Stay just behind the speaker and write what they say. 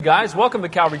Guys, welcome to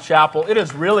Calvary Chapel. It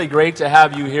is really great to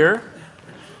have you here.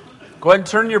 Go ahead and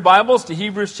turn your Bibles to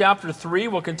Hebrews chapter 3.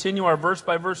 We'll continue our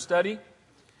verse-by-verse study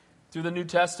through the New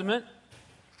Testament.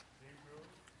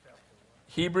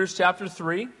 Hebrews chapter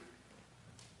 3.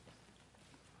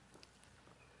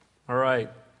 All right.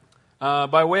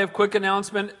 By way of quick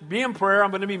announcement, be in prayer.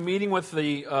 I'm going to be meeting with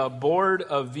the board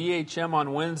of VHM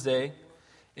on Wednesday,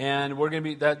 and we're going to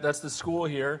be, that's the school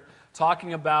here,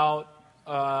 talking about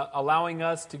allowing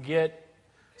us to get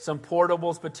some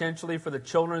portables potentially for the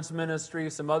children's ministry,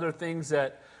 some other things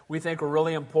that we think are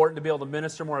really important to be able to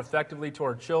minister more effectively to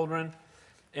our children.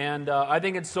 And I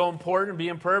think it's so important to be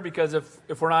in prayer because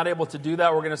if we're not able to do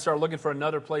that, we're going to start looking for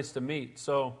another place to meet.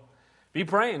 So be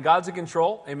praying. God's in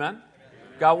control. Amen.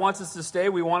 God wants us to stay.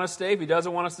 We want to stay. If He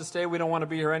doesn't want us to stay, we don't want to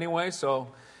be here anyway. So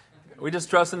we just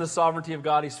trust in the sovereignty of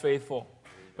God. He's faithful.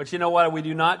 But you know what? We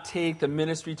do not take the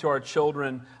ministry to our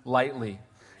children lightly.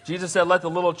 Jesus said, "Let the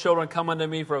little children come unto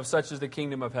me, for of such is the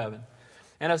kingdom of heaven."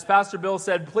 And as Pastor Bill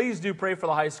said, please do pray for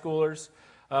the high schoolers.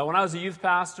 When I was a youth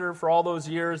pastor for all those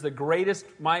years,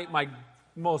 my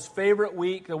most favorite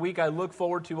week, the week I look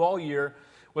forward to all year,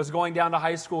 was going down to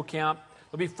high school camp.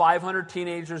 There'll be 500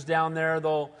 teenagers down there.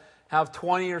 They'll have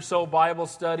 20 or so Bible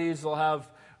studies. They'll have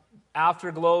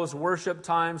afterglows, worship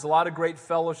times, a lot of great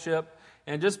fellowship.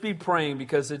 And just be praying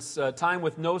because it's a time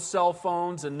with no cell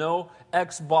phones and no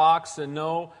Xbox and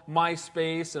no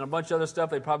MySpace and a bunch of other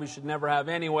stuff they probably should never have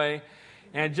anyway.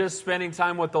 And just spending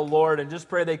time with the Lord and just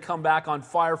pray they come back on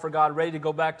fire for God, ready to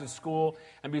go back to school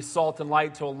and be salt and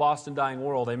light to a lost and dying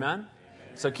world. Amen? Amen.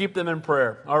 So keep them in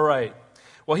prayer. All right.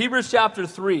 Well, Hebrews chapter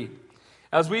 3.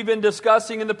 As we've been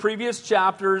discussing in the previous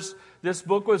chapters, this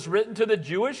book was written to the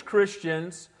Jewish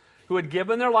Christians who had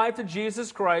given their life to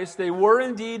Jesus Christ. They were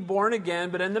indeed born again,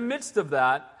 but in the midst of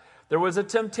that, there was a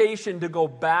temptation to go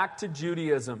back to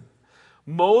Judaism.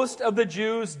 Most of the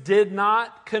Jews did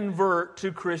not convert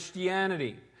to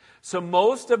Christianity. So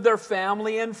most of their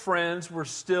family and friends were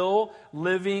still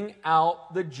living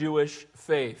out the Jewish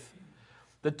faith.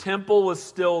 The temple was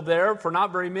still there for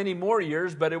not very many more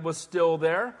years, but it was still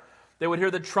there. They would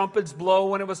hear the trumpets blow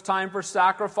when it was time for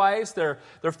sacrifice. Their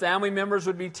family members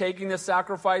would be taking the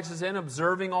sacrifices in,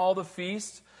 observing all the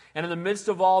feasts. And in the midst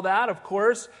of all that, of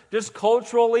course, just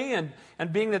culturally and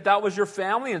being that was your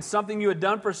family and something you had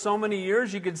done for so many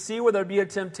years, you could see where there'd be a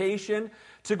temptation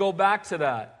to go back to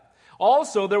that.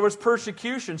 Also, there was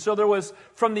persecution. So there was,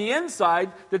 from the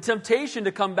inside, the temptation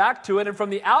to come back to it, and from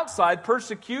the outside,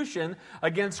 persecution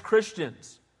against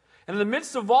Christians. And in the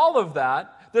midst of all of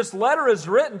that, this letter is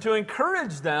written to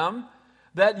encourage them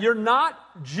that you're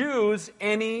not Jews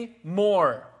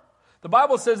anymore. The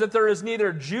Bible says that there is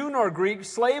neither Jew nor Greek,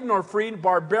 slave nor free,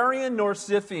 barbarian nor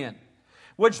Scythian,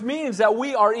 which means that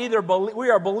we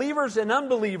are believers and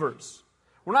unbelievers.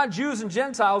 We're not Jews and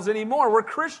Gentiles anymore. We're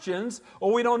Christians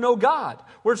or we don't know God.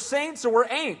 We're saints or we're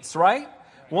ain'ts, right?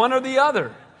 One or the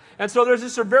other. And so there's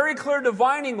just a very clear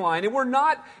dividing line. And we're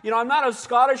not, I'm not a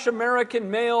Scottish American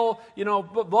male, blah,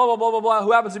 blah, blah, blah, blah,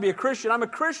 who happens to be a Christian. I'm a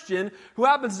Christian who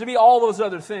happens to be all those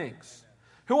other things.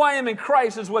 Who I am in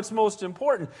Christ is what's most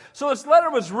important. So this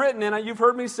letter was written, and you've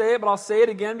heard me say it, but I'll say it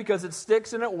again because it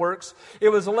sticks and it works. It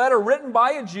was a letter written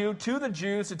by a Jew to the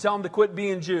Jews to tell them to quit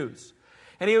being Jews.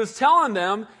 And he was telling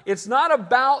them it's not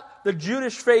about the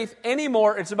Jewish faith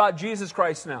anymore. It's about Jesus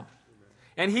Christ now.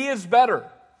 And He is better.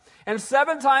 And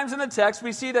 7 times in the text,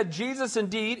 we see that Jesus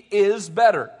indeed is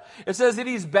better. It says that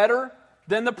He's better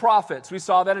than the prophets. We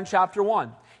saw that in chapter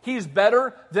 1. He's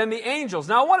better than the angels.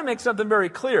 Now, I want to make something very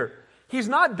clear. He's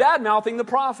not bad-mouthing the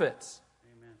prophets.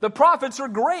 Amen. The prophets are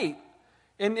great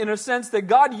in a sense that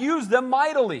God used them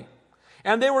mightily.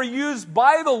 And they were used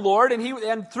by the Lord,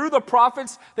 and through the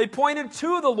prophets, they pointed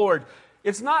to the Lord.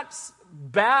 It's not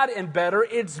bad and better,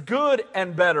 it's good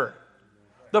and better.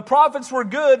 The prophets were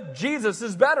good, Jesus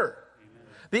is better.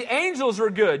 The angels were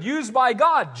good, used by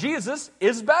God, Jesus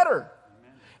is better.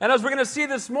 And as we're going to see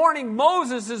this morning,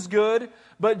 Moses is good,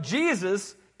 but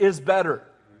Jesus is better.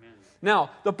 Now,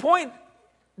 the point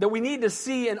that we need to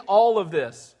see in all of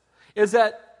this is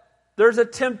that there's a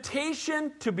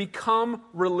temptation to become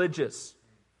religious.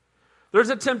 There's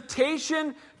a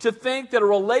temptation to think that a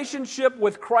relationship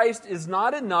with Christ is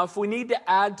not enough. We need to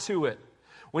add to it.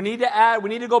 We need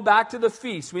to go back to the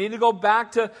feast. We need to go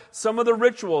back to some of the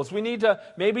rituals. We need to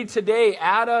maybe today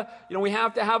add we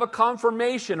have to have a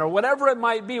confirmation or whatever it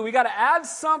might be. We got to add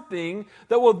something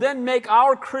that will then make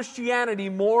our Christianity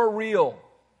more real.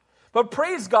 But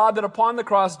praise God that upon the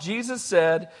cross, Jesus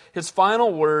said His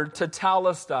final word,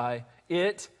 tetelestai,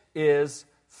 it is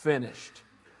finished.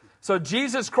 So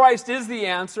Jesus Christ is the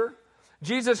answer.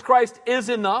 Jesus Christ is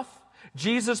enough.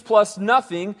 Jesus plus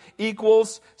nothing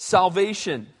equals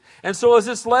salvation. And so as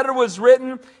this letter was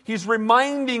written, he's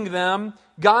reminding them,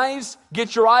 guys,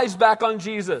 get your eyes back on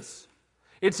Jesus.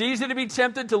 It's easy to be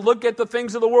tempted to look at the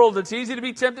things of the world. It's easy to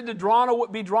be tempted to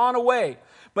be drawn away.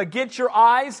 But get your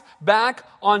eyes back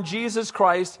on Jesus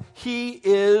Christ. He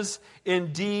is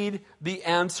indeed the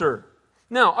answer.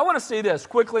 Now, I want to say this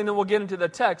quickly, and then we'll get into the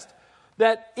text,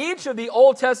 that each of the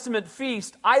Old Testament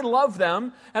feasts, I love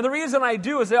them, and the reason I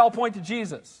do is they all point to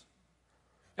Jesus.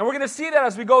 And we're going to see that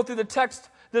as we go through the text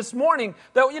this morning,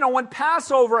 that, when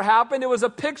Passover happened, it was a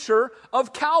picture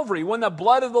of Calvary. When the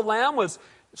blood of the Lamb was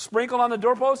sprinkled on the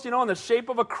doorpost, in the shape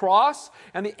of a cross,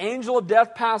 and the angel of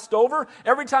death passed over.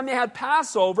 Every time they had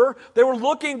Passover, they were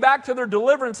looking back to their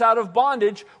deliverance out of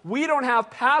bondage. We don't have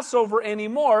Passover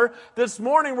anymore. This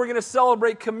morning we're going to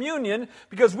celebrate communion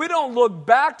because we don't look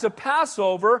back to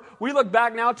Passover. We look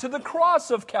back now to the cross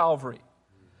of Calvary.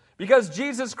 Because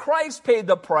Jesus Christ paid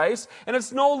the price, and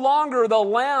it's no longer the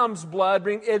Lamb's blood,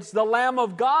 it's the Lamb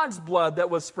of God's blood that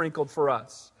was sprinkled for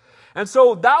us. And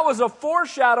so that was a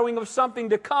foreshadowing of something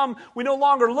to come. We no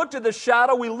longer look to the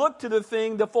shadow, we look to the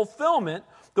thing, the fulfillment,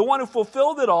 the one who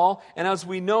fulfilled it all, and as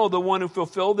we know, the one who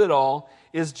fulfilled it all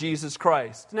is Jesus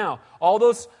Christ. Now, all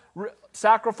those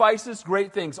sacrifices,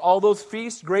 great things. All those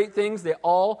feasts, great things. They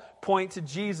all point to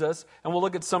Jesus, and we'll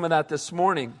look at some of that this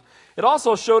morning. It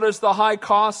also showed us the high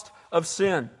cost of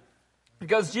sin.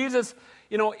 Because Jesus,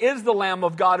 is the Lamb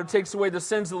of God who takes away the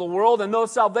sins of the world. And though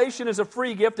salvation is a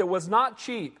free gift, it was not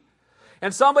cheap.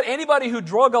 And anybody who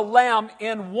drug a lamb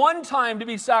in one time to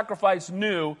be sacrificed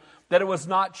knew that it was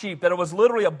not cheap, that it was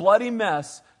literally a bloody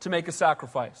mess to make a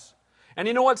sacrifice. And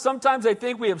you know what? Sometimes I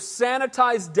think we have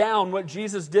sanitized down what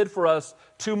Jesus did for us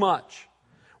too much.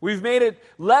 We've made it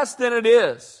less than it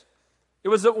is. It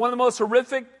was one of the most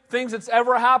horrific things that's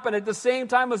ever happened. At the same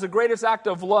time, it was the greatest act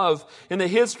of love in the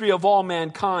history of all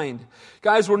mankind.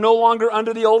 Guys, we're no longer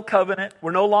under the old covenant.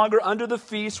 We're no longer under the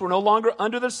feast. We're no longer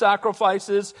under the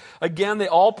sacrifices. Again, they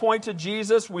all point to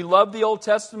Jesus. We love the Old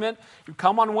Testament. You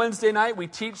come on Wednesday night, we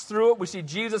teach through it. We see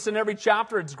Jesus in every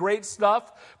chapter. It's great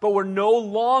stuff. But we're no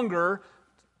longer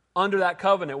under that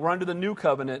covenant. We're under the new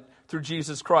covenant through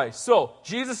Jesus Christ. So,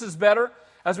 Jesus is better.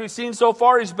 As we've seen so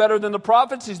far, he's better than the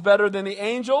prophets. He's better than the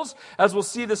angels. As we'll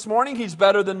see this morning, he's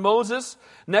better than Moses.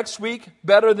 Next week,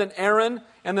 better than Aaron.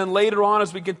 And then later on,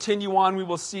 as we continue on, we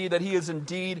will see that he is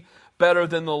indeed better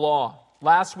than the law.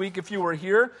 Last week, if you were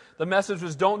here, the message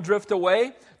was don't drift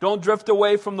away. Don't drift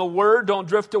away from the Word. Don't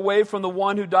drift away from the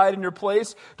one who died in your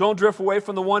place. Don't drift away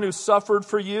from the one who suffered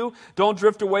for you. Don't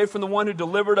drift away from the one who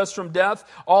delivered us from death.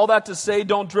 All that to say,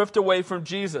 don't drift away from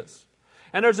Jesus.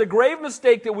 And there's a grave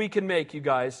mistake that we can make, you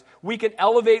guys. We can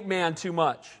elevate man too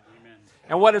much. Amen.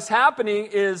 And what is happening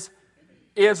is,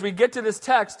 as we get to this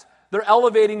text, they're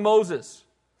elevating Moses.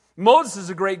 Moses is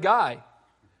a great guy.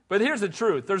 But here's the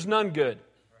truth. There's none good.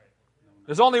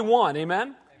 There's only one,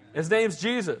 amen? His name's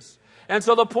Jesus. And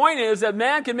so the point is that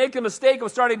man can make the mistake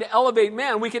of starting to elevate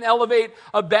man. We can elevate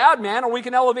a bad man, or we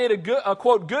can elevate a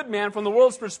quote, good man from the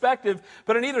world's perspective.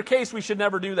 But in either case, we should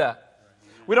never do that.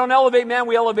 We don't elevate man,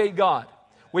 we elevate God.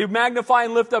 We magnify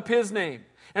and lift up his name.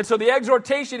 And so the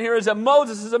exhortation here is that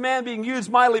Moses is a man being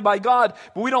used mightily by God,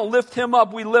 but we don't lift him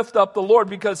up, we lift up the Lord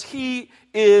because he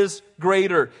is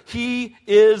greater. He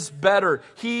is better.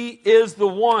 He is the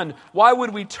one. Why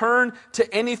would we turn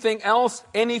to anything else,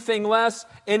 anything less,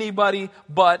 anybody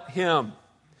but him?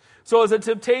 So as the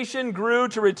temptation grew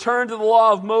to return to the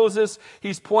law of Moses,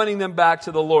 he's pointing them back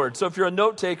to the Lord. So if you're a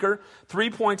note taker, 3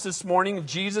 points this morning.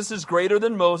 Jesus is greater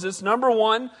than Moses. Number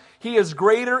one, he is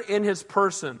greater in his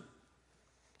person.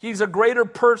 He's a greater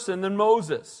person than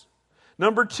Moses.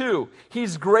 Number two,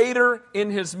 he's greater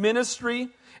in his ministry.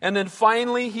 And then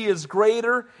finally, he is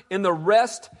greater in the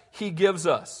rest he gives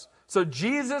us. So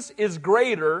Jesus is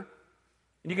greater,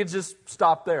 and you can just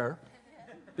stop there,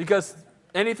 because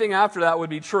anything after that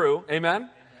would be true. Amen?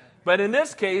 But in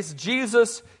this case,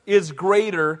 Jesus is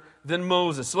greater than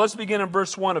Moses. So let's begin in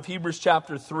verse 1 of Hebrews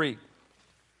chapter 3.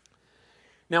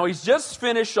 Now, he's just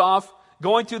finished off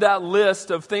going through that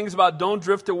list of things about don't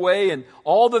drift away and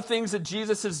all the things that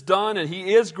Jesus has done. And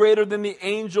he is greater than the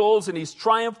angels. And he's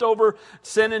triumphed over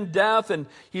sin and death. And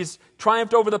he's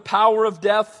triumphed over the power of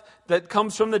death that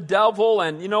comes from the devil.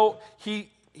 And,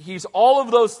 He's all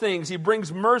of those things. He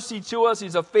brings mercy to us.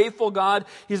 He's a faithful God.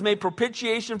 He's made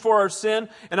propitiation for our sin.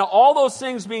 And all those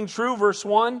things being true, verse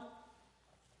 1,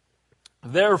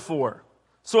 therefore.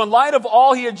 So in light of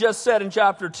all he had just said in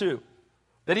chapter 2,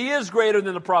 that he is greater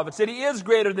than the prophets, that he is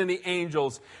greater than the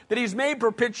angels, that he's made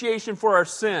propitiation for our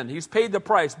sin. He's paid the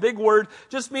price. Big word.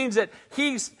 Just means that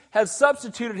he has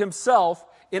substituted himself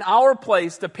in our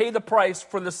place to pay the price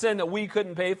for the sin that we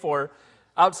couldn't pay for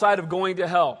outside of going to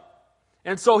hell.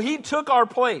 And so he took our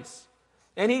place.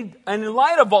 And in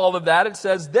light of all of that, it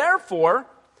says, therefore,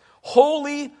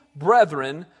 holy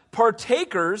brethren,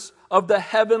 partakers of the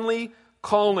heavenly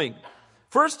calling.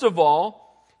 First of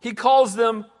all, he calls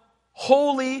them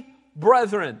holy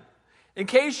brethren. In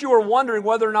case you were wondering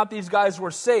whether or not these guys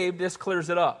were saved, this clears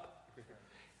it up.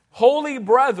 Holy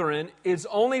brethren is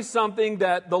only something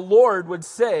that the Lord would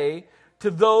say to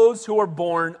those who are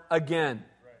born again.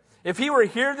 If he were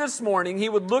here this morning, he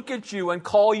would look at you and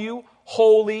call you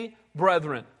holy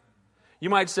brethren. You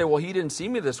might say, well, he didn't see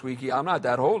me this week. I'm not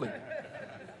that holy.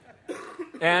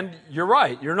 And you're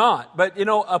right, you're not. But,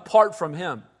 apart from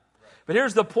him. But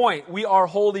here's the point. We are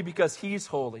holy because he's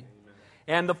holy.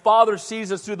 And the Father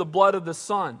sees us through the blood of the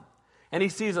Son. And he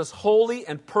sees us holy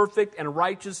and perfect and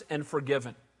righteous and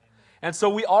forgiven. And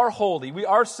so we are holy. We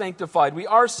are sanctified. We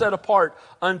are set apart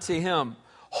unto him.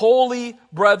 Holy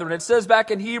brethren. It says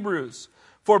back in Hebrews,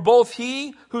 for both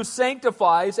he who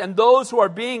sanctifies and those who are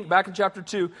back in chapter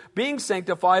 2, being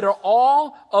sanctified are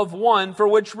all of one, for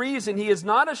which reason he is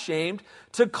not ashamed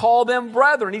to call them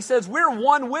brethren. He says we're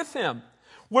one with him.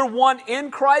 We're one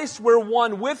in Christ. We're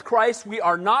one with Christ. We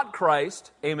are not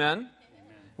Christ. Amen. Amen.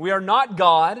 We are not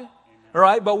God. All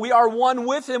right, but we are one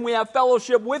with him. We have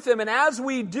fellowship with him. And as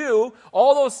we do,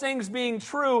 all those things being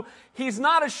true, he's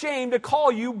not ashamed to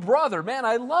call you brother. Man,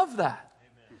 I love that.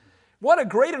 Amen. What a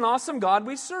great and awesome God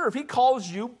we serve. He calls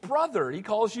you brother. He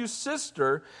calls you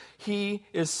sister. He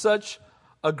is such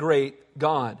a great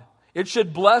God. It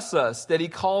should bless us that he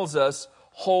calls us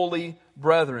holy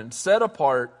brethren, set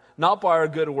apart, not by our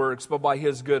good works, but by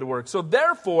his good works. So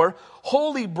therefore,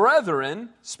 holy brethren,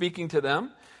 speaking to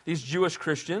them, these Jewish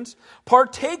Christians,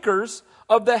 partakers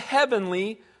of the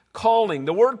heavenly calling.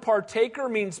 The word partaker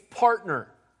means partner.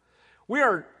 We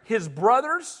are his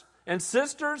brothers and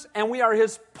sisters, and we are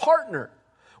his partner.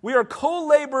 We are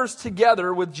co-laborers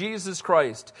together with Jesus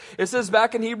Christ. It says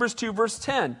back in Hebrews 2 verse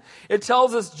 10, it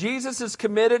tells us Jesus is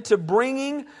committed to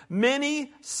bringing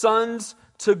many sons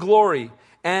to glory.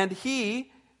 And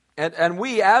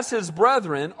we, as his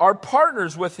brethren, are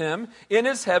partners with him in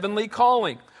his heavenly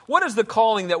calling. What is the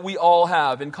calling that we all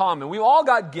have in common? We've all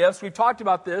got gifts. We've talked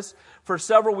about this for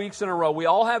several weeks in a row. We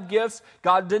all have gifts.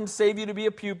 God didn't save you to be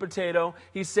a pew potato.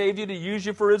 He saved you to use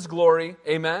you for his glory.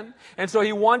 Amen? And so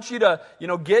he wants you to,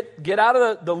 get out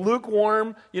of the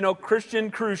lukewarm,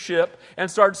 Christian cruise ship and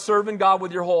start serving God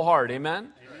with your whole heart.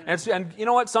 Amen? And you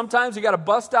know what? Sometimes we got to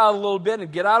bust out a little bit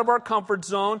and get out of our comfort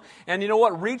zone. And you know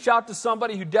what? Reach out to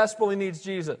somebody who desperately needs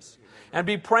Jesus. And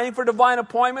be praying for divine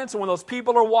appointments. And when those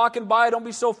people are walking by, don't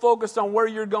be so focused on where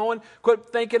you're going. Quit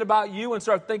thinking about you and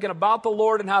start thinking about the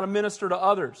Lord and how to minister to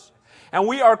others. And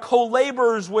we are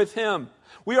co-laborers with him.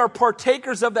 We are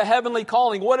partakers of the heavenly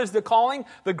calling. What is the calling?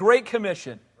 The Great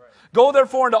Commission. Go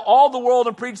therefore into all the world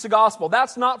and preach the gospel.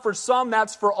 That's not for some,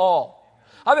 that's for all.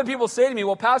 I've had people say to me,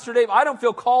 well, Pastor Dave, I don't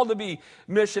feel called to be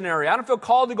missionary. I don't feel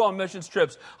called to go on missions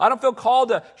trips. I don't feel called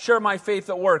to share my faith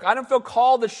at work. I don't feel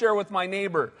called to share with my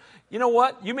neighbor. You know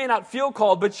what? You may not feel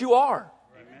called, but you are.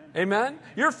 Amen?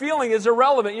 Your feeling is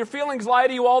irrelevant. Your feelings lie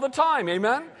to you all the time.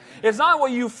 Amen? It's not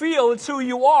what you feel, it's who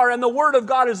you are. And the Word of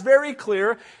God is very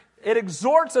clear. It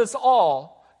exhorts us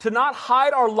all to not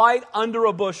hide our light under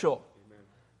a bushel.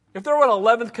 If there were an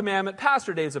 11th commandment,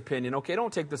 Pastor Dave's opinion, okay,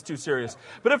 don't take this too serious.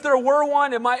 But if there were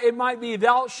one, it might be,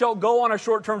 thou shalt go on a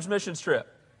short-term missions trip.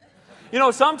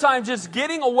 Sometimes just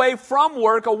getting away from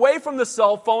work, away from the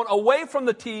cell phone, away from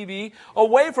the TV,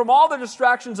 away from all the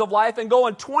distractions of life and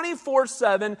going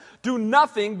 24/7, do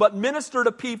nothing but minister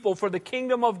to people for the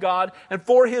kingdom of God and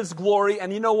for his glory.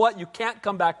 And you know what? You can't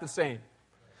come back the same.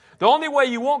 The only way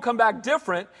you won't come back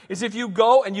different is if you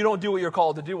go and you don't do what you're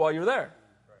called to do while you're there.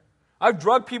 I've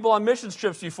drugged people on missions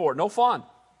trips before. No fun.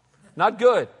 Not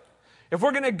good. If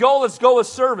we're going to go, let's go as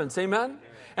servants. Amen?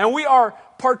 And we are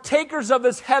partakers of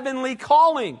his heavenly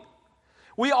calling.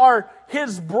 We are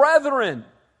his brethren.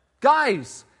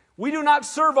 Guys, we do not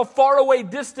serve a faraway,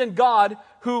 distant God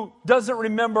who doesn't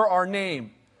remember our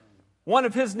name. One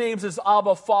of his names is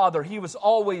Abba Father. He was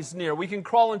always near. We can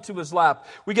crawl into his lap.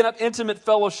 We can have intimate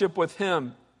fellowship with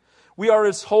him. We are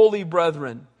his holy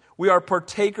brethren. We are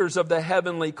partakers of the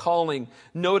heavenly calling.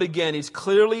 Note again, he's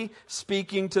clearly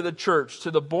speaking to the church,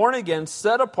 to the born again,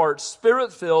 set apart,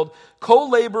 spirit-filled,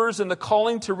 co-laborers in the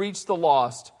calling to reach the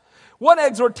lost. What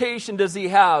exhortation does he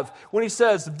have when he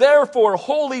says, therefore,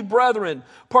 holy brethren,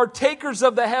 partakers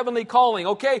of the heavenly calling?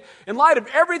 Okay, in light of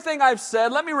everything I've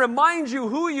said, let me remind you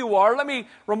who you are. Let me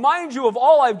remind you of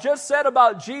all I've just said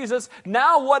about Jesus.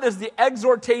 Now what is the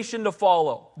exhortation to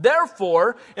follow?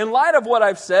 Therefore, in light of what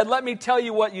I've said, let me tell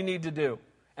you what you need to do.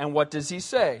 And what does he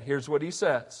say? Here's what he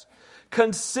says.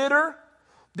 Consider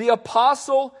the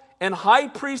apostle and high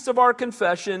priest of our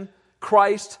confession,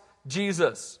 Christ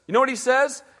Jesus. You know what he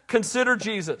says? Consider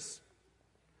Jesus.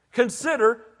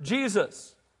 Consider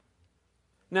Jesus.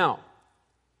 Now,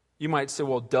 you might say,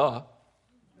 well, duh.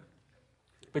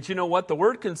 But you know what? The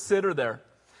word consider there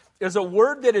is a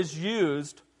word that is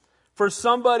used for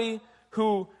somebody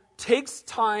who takes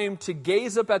time to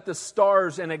gaze up at the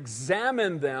stars and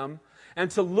examine them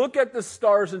and to look at the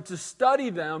stars and to study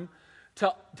them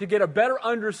to get a better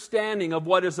understanding of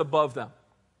what is above them.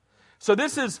 So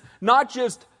this is not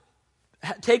just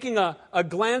taking a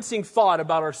glancing thought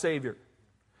about our Savior.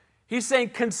 He's saying,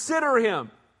 consider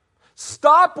him.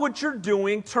 Stop what you're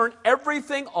doing, turn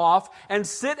everything off, and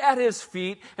sit at his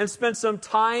feet and spend some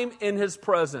time in his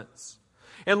presence.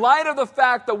 In light of the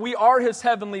fact that we are his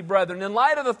heavenly brethren, in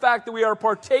light of the fact that we are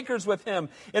partakers with him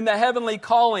in the heavenly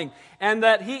calling, and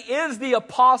that he is the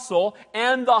apostle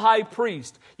and the high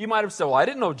priest. You might have said, well, I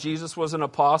didn't know Jesus was an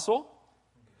apostle.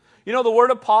 You know, the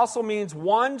word apostle means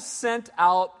one sent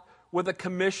out with a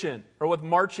commission or with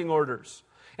marching orders.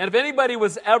 And if anybody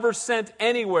was ever sent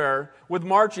anywhere with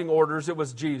marching orders, it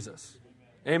was Jesus.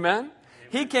 Amen?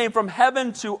 He came from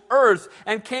heaven to earth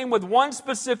and came with one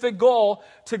specific goal: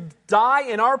 to die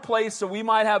in our place so we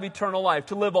might have eternal life,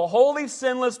 to live a holy,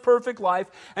 sinless, perfect life,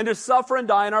 and to suffer and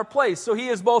die in our place. So he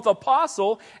is both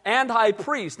apostle and high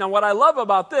priest. Now, what I love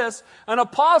about this, an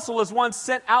apostle is one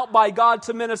sent out by God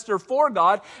to minister for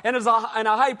God, and a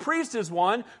high priest is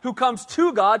one who comes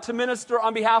to God to minister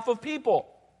on behalf of people.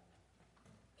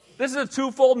 This is a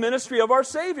twofold ministry of our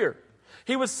Savior.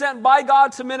 He was sent by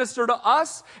God to minister to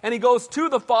us, and he goes to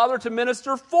the Father to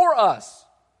minister for us.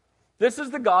 This is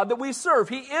the God that we serve.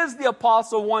 He is the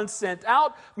apostle, one sent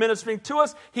out, ministering to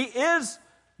us. He is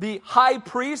the high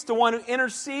priest, the one who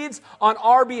intercedes on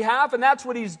our behalf, and that's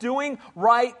what he's doing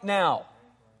right now.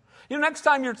 You know, next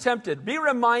time you're tempted, be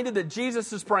reminded that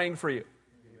Jesus is praying for you.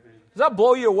 Does that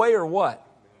blow you away or what?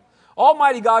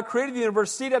 Almighty God created the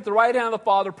universe, seated at the right hand of the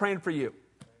Father, praying for you.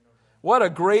 What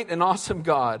a great and awesome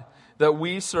God that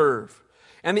we serve.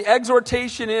 And the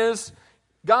exhortation is,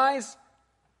 guys,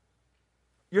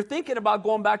 you're thinking about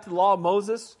going back to the law of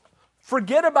Moses?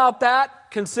 Forget about that.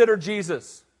 Consider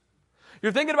Jesus.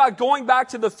 You're thinking about going back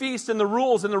to the feast and the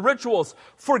rules and the rituals?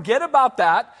 Forget about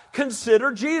that.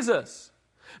 Consider Jesus.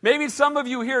 Maybe some of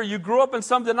you here, you grew up in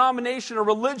some denomination or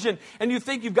religion, and you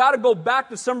think you've got to go back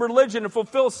to some religion and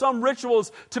fulfill some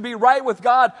rituals to be right with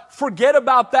God. Forget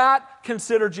about that.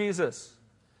 Consider Jesus.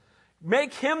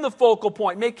 Make him the focal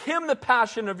point. Make him the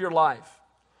passion of your life.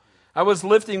 I was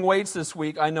lifting weights this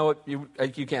week. I know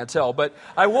you can't tell, but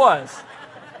I was.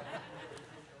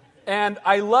 And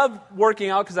I love working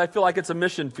out because I feel like it's a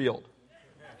mission field.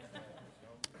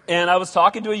 And I was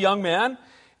talking to a young man,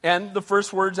 and the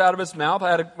first words out of his mouth,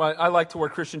 I like to wear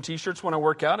Christian t-shirts when I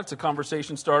work out. It's a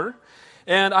conversation starter.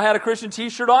 And I had a Christian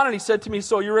t-shirt on, and he said to me,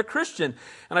 "So you're a Christian?"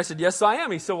 And I said, "Yes, I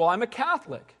am." He said, "Well, I'm a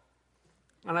Catholic."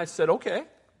 And I said, "Okay."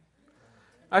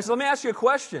 I said, "Let me ask you a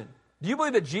question. Do you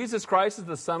believe that Jesus Christ is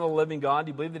the Son of the living God?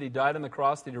 Do you believe that he died on the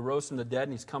cross, that he rose from the dead,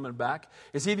 and he's coming back?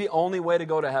 Is he the only way to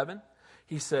go to heaven?"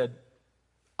 He said,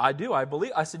 "I do. I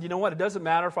believe." I said, "You know what? It doesn't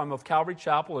matter if I'm of Calvary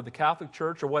Chapel or the Catholic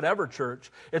Church or whatever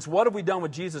church. It's what have we done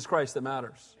with Jesus Christ that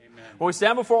matters." Amen. When we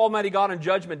stand before Almighty God on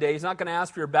Judgment Day, he's not going to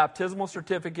ask for your baptismal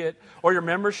certificate or your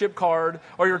membership card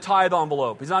or your tithe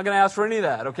envelope. He's not going to ask for any of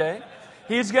that, okay?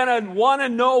 He's going to want to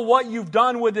know what you've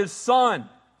done with his Son.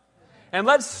 And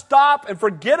let's stop and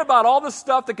forget about all the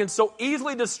stuff that can so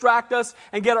easily distract us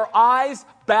and get our eyes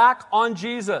back on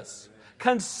Jesus.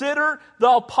 Consider the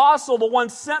apostle, the one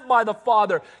sent by the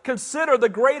Father. Consider the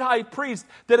great high priest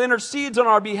that intercedes on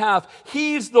our behalf.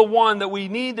 He's the one that we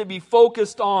need to be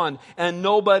focused on and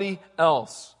nobody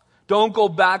else. Don't go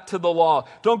back to the law.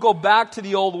 Don't go back to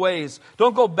the old ways.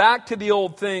 Don't go back to the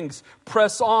old things.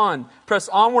 Press on. Press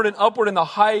onward and upward in the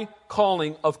high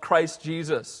calling of Christ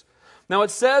Jesus. Now it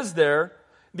says there,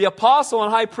 the apostle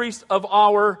and high priest of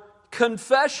our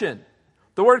confession.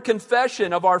 The word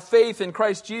confession of our faith in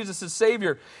Christ Jesus as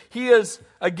Savior. He is,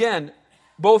 again,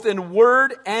 both in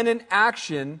word and in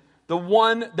action, the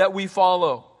one that we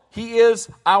follow. He is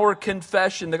our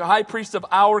confession, the high priest of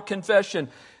our confession.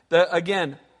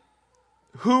 Again,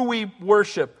 who we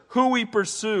worship, who we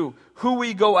pursue, who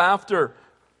we go after.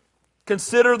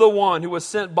 Consider the one who was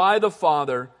sent by the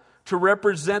Father to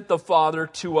represent the Father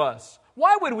to us.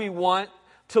 Why would we want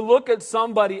to look at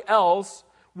somebody else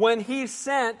when he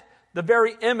sent the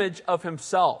very image of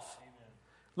himself?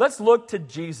 Let's look to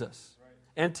Jesus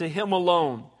and to him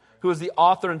alone, who is the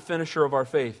author and finisher of our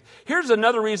faith. Here's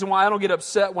another reason why I don't get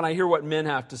upset when I hear what men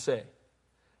have to say.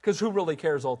 Because who really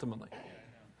cares ultimately?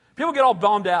 People get all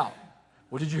bummed out.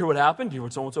 Well, did you hear what happened? Did you hear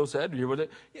what so-and-so said? Did you hear what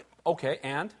yeah, okay,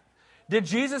 and? Did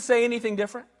Jesus say anything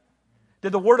different?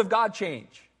 Did the Word of God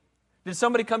change? Did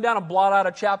somebody come down and blot out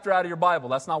a chapter out of your Bible?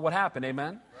 That's not what happened,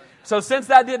 amen? So since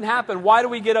that didn't happen, why do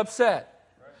we get upset?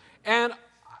 And,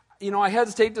 I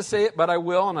hesitate to say it, but I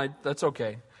will, and that's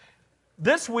okay.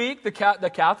 This week,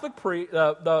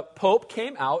 the Pope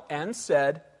came out and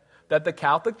said that the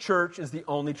Catholic Church is the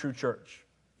only true church.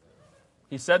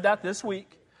 He said that this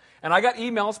week. And I got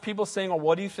emails, people saying, "Oh,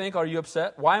 what do you think? Are you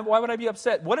upset?" Why would I be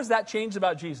upset? What does that change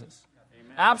about Jesus?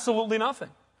 Amen. Absolutely nothing.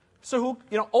 So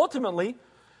ultimately,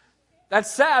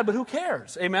 that's sad, but who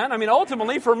cares? Amen? I mean,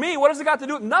 ultimately, for me, what does it got to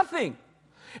do with nothing?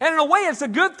 And in a way, it's a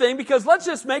good thing because let's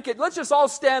just all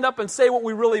stand up and say what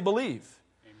we really believe.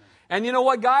 Amen. And you know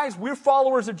what, guys? We're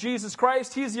followers of Jesus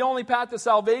Christ. He's the only path to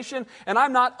salvation. And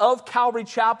I'm not of Calvary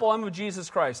Chapel. I'm of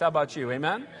Jesus Christ. How about you?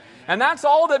 Amen? And that's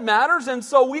all that matters. And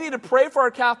so we need to pray for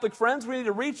our Catholic friends. We need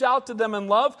to reach out to them in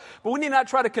love. But we need not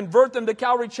try to convert them to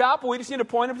Calvary Chapel. We just need to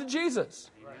point them to Jesus.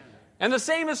 Amen. And the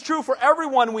same is true for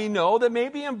everyone we know that may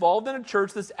be involved in a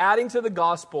church that's adding to the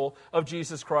gospel of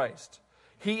Jesus Christ.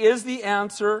 He is the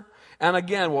answer. And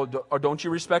again, well, don't you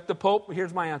respect the Pope?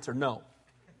 Here's my answer. No.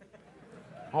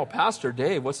 Oh, Pastor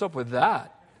Dave, what's up with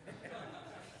that?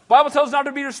 The Bible tells us not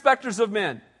to be respecters of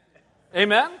men.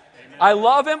 Amen? I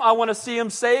love him. I want to see him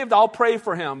saved. I'll pray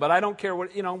for him. But I don't care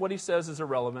what he says is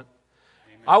irrelevant.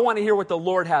 Amen. I want to hear what the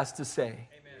Lord has to say.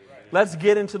 Amen. Let's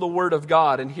get into the Word of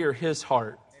God and hear His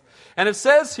heart. Amen. And it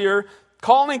says here,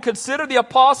 calling, consider the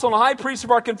apostle and high priest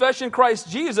of our confession, Christ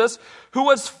Jesus, who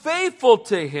was faithful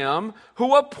to him,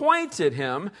 who appointed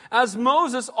him, as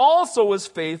Moses also was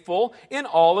faithful in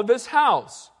all of his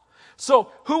house.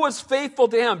 So, who was faithful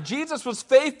to him? Jesus was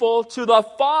faithful to the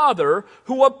Father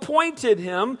who appointed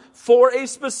him for a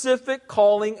specific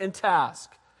calling and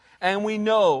task. And we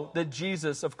know that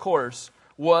Jesus, of course,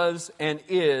 was and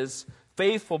is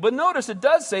faithful. But notice it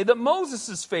does say that Moses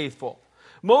is faithful.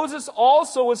 Moses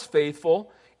also was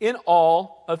faithful in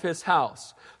all of his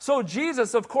house. So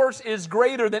Jesus, of course, is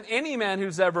greater than any man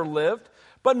who's ever lived.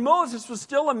 But Moses was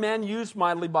still a man used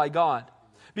mightily by God.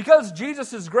 Because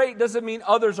Jesus is great doesn't mean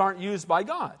others aren't used by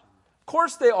God. Of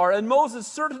course they are, and Moses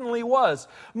certainly was.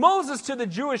 Moses to the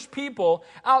Jewish people,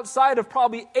 outside of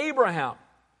probably Abraham,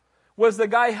 was the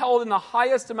guy held in the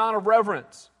highest amount of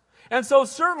reverence. And so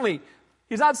certainly,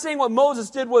 he's not saying what Moses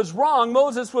did was wrong.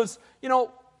 Moses was,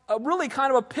 really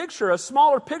kind of a picture, a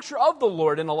smaller picture of the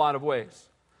Lord in a lot of ways.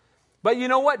 But you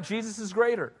know what? Jesus is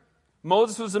greater.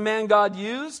 Moses was a man God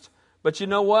used, but you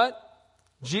know what?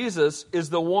 Jesus is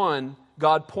the one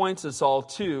God points us all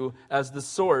to as the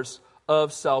source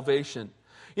of salvation.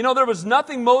 There was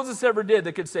nothing Moses ever did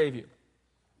that could save you.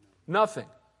 Nothing.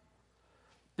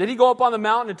 Did he go up on the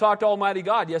mountain and talk to Almighty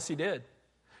God? Yes, he did.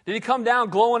 Did he come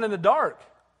down glowing in the dark?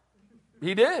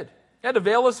 He did. He had to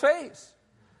veil his face.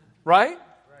 Right?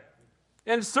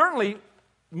 And certainly,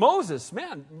 Moses,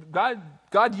 man,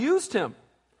 God used him.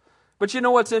 But you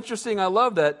know what's interesting? I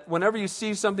love that whenever you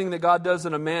see something that God does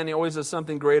in a man, He always does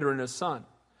something greater in His Son.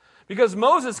 Because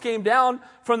Moses came down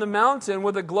from the mountain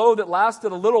with a glow that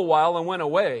lasted a little while and went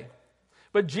away.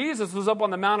 But Jesus was up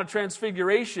on the Mount of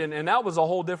Transfiguration, and that was a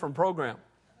whole different program.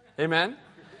 Amen?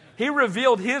 He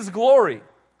revealed His glory.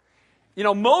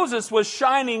 Moses was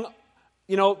shining,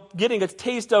 getting a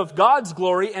taste of God's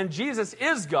glory, and Jesus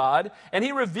is God, and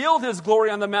He revealed His glory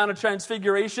on the Mount of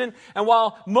Transfiguration. And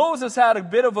while Moses had a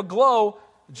bit of a glow,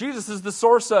 Jesus is the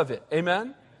source of it.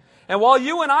 Amen? And while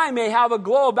you and I may have a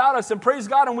glow about us, and praise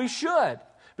God, and we should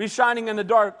be shining in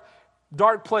the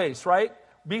dark place, right?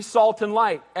 Be salt and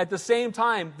light. At the same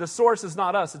time, the source is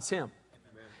not us, it's Him.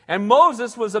 Amen. And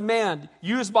Moses was a man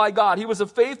used by God. He was a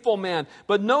faithful man.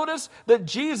 But notice that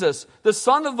Jesus, the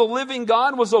Son of the living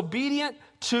God, was obedient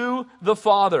to the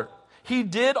Father. He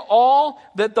did all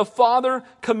that the Father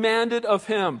commanded of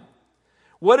him.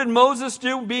 What did Moses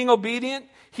do being obedient?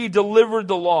 He delivered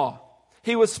the law.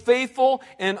 He was faithful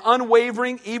and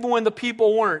unwavering even when the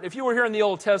people weren't. If you were here in the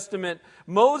Old Testament,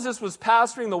 Moses was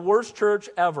pastoring the worst church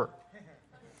ever.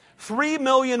 3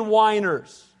 million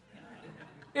whiners.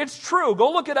 It's true.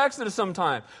 Go look at Exodus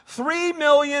sometime. 3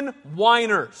 million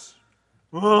whiners.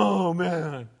 Oh,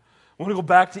 man. I want to go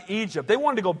back to Egypt. They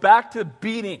wanted to go back to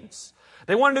beatings.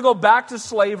 They wanted to go back to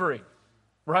slavery.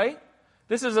 Right?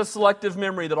 This is a selective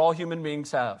memory that all human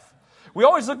beings have. We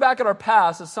always look back at our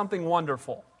past as something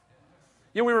wonderful.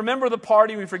 We remember the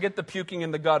party, we forget the puking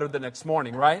in the gutter the next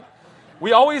morning, right?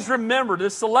 We always remember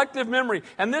this selective memory.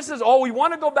 And this is, we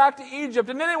want to go back to Egypt.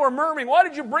 And then they were murmuring, why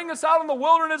did you bring us out in the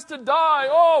wilderness to die?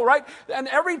 Oh, right? And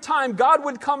every time God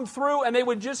would come through and they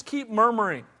would just keep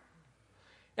murmuring.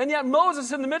 And yet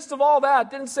Moses, in the midst of all that,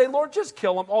 didn't say, Lord, just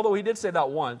kill him. Although he did say that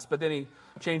once, but then he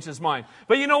changed his mind.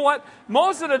 But you know what?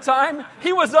 Most of the time,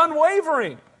 he was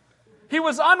unwavering. He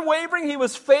was unwavering. He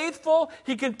was faithful.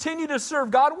 He continued to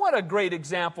serve God. What a great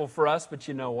example for us. But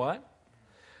you know what?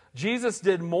 Jesus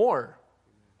did more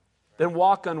than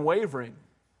walk unwavering.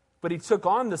 But he took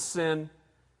on the sin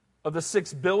of the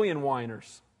 6 billion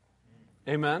whiners.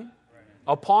 Amen?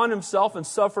 Upon himself and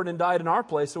suffered and died in our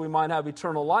place so we might have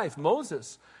eternal life.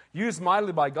 Moses, used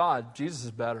mightily by God. Jesus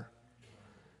is better.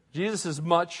 Jesus is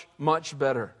much, much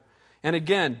better. And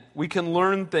again, we can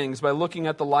learn things by looking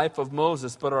at the life of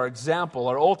Moses, but our example,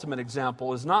 our ultimate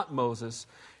example, is not Moses,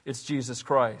 it's Jesus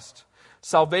Christ.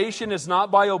 Salvation is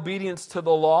not by obedience to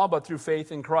the law, but through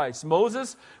faith in Christ.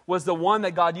 Moses was the one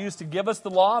that God used to give us the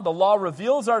law. The law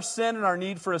reveals our sin and our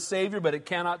need for a Savior, but it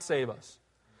cannot save us.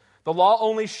 The law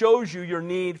only shows you your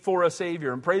need for a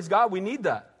Savior. And praise God, we need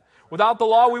that. Without the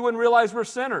law, we wouldn't realize we're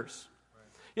sinners.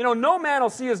 You know, no man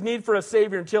will see his need for a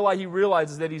Savior until he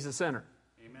realizes that he's a sinner.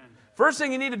 Amen. First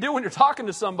thing you need to do when you're talking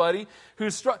to somebody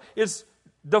is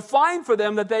define for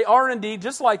them that they are indeed,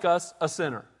 just like us, a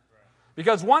sinner.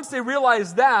 Because once they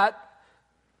realize that,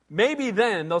 maybe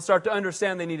then they'll start to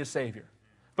understand they need a Savior.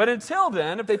 But until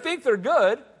then, if they think they're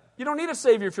good, you don't need a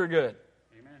Savior if you're good.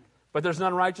 Amen. But there's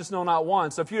none righteous, no, not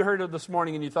one. So if you heard it this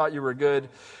morning and you thought you were good,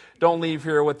 don't leave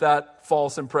here with that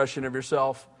false impression of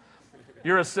yourself.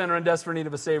 You're a sinner in desperate need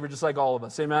of a Savior, just like all of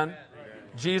us. Amen? Amen.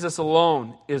 Jesus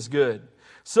alone is good.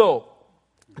 So,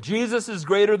 Jesus is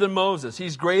greater than Moses.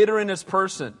 He's greater in his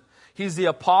person. He's the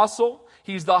apostle.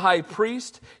 He's the high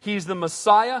priest. He's the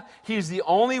Messiah. He's the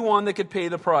only one that could pay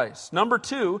the price. Number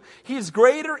 2, he's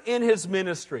greater in his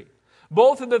ministry.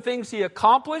 Both of the things he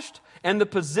accomplished and the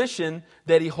position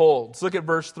that he holds. Look at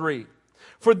verse 3.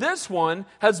 For this one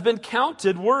has been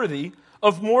counted worthy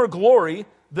of more glory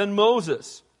than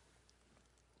Moses,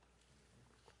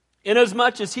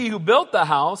 inasmuch as he who built the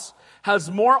house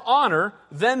has more honor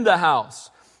than the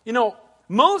house. You know,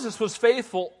 Moses was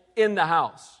faithful in the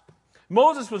house.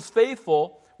 Moses was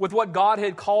faithful with what God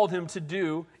had called him to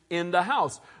do in the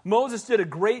house. Moses did a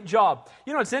great job.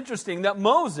 You know, it's interesting that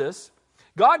Moses,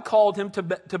 God called him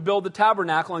to build the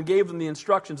tabernacle and gave him the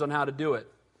instructions on how to do it.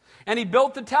 And he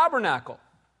built the tabernacle.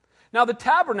 Now, the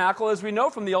tabernacle, as we know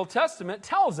from the Old Testament,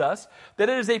 tells us that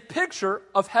it is a picture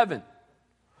of heaven.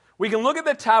 We can look at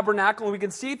the tabernacle and we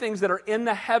can see things that are in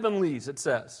the heavenlies, it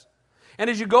says. And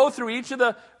as you go through each of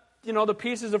the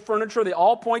pieces of furniture, they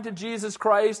all point to Jesus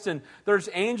Christ, and there's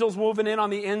angels moving in on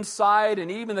the inside,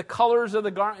 and even the colors of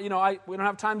the garment, we don't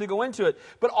have time to go into it.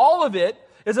 But all of it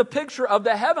is a picture of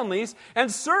the heavenlies,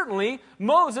 and certainly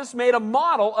Moses made a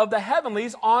model of the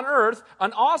heavenlies on earth,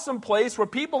 an awesome place where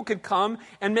people could come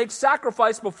and make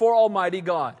sacrifice before Almighty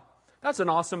God. That's an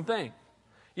awesome thing.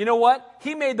 You know what?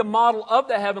 He made the model of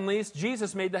the heavenlies.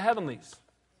 Jesus made the heavenlies.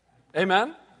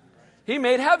 Amen? He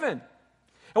made heaven.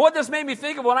 And what this made me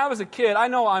think of when I was a kid, I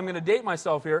know I'm going to date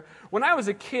myself here. When I was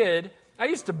a kid, I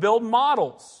used to build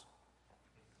models.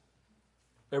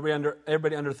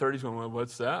 Everybody under 30 is going, well,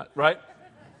 what's that? Right?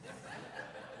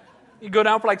 You go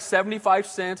down for like 75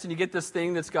 cents and you get this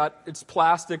thing it's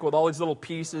plastic with all these little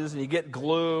pieces, and you get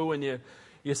glue, and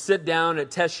you sit down and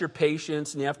it tests your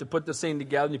patience, and you have to put this thing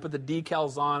together, and you put the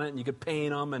decals on it, and you could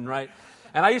paint them, and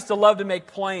I used to love to make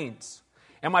planes.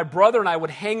 And my brother and I would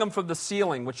hang them from the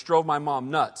ceiling, which drove my mom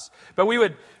nuts. But we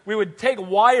would take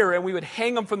wire and we would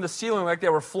hang them from the ceiling like they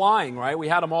were flying, right? We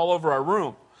had them all over our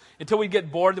room. Until we'd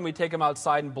get bored, then we'd take them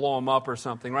outside and blow them up or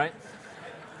something, right?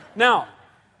 Now,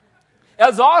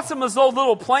 as awesome as those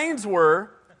little planes were,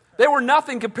 they were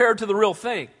nothing compared to the real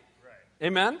thing.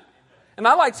 Amen? And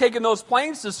I like taking those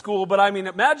planes to school, but I mean,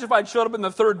 imagine if I'd showed up in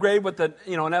the 3rd grade with an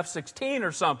F-16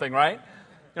 or something, right?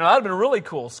 That would have been really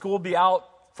cool. School would be out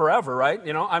forever, right?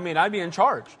 I'd be in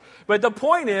charge. But the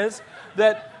point is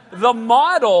that the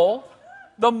model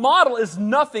is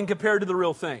nothing compared to the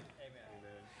real thing.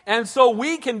 And so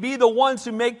we can be the ones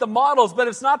who make the models, but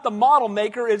it's not the model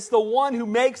maker, it's the one who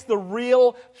makes the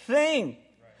real thing.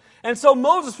 And so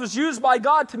Moses was used by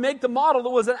God to make the model that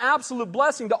was an absolute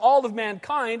blessing to all of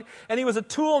mankind, and he was a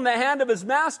tool in the hand of his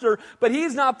master, but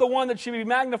he's not the one that should be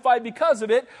magnified because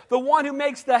of it. The one who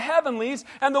makes the heavenlies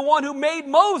and the one who made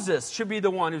Moses should be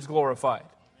the one who's glorified.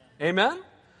 Amen?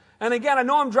 And again, I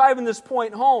know I'm driving this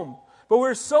point home, but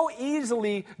we're so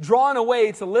easily drawn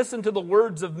away to listen to the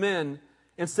words of men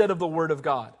instead of the word of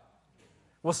God.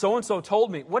 Well, so-and-so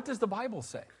told me. What does the Bible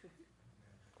say?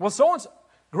 Well, so-and-so,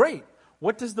 great.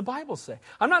 What does the Bible say?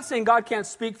 I'm not saying God can't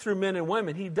speak through men and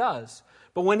women. He does.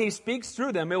 But when he speaks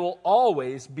through them, it will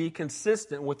always be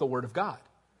consistent with the Word of God.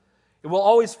 It will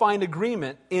always find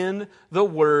agreement in the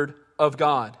Word of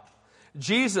God.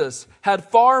 Jesus had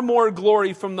far more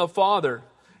glory from the Father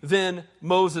than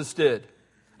Moses did.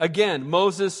 Again,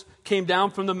 Moses came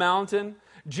down from the mountain.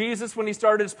 Jesus, when he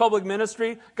started his public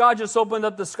ministry, God just opened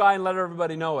up the sky and let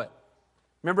everybody know it.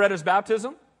 Remember at his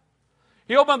baptism?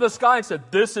 He opened up the sky and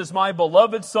said, "This is my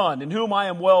beloved Son, in whom I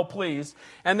am well pleased."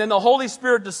 And then the Holy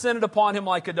Spirit descended upon him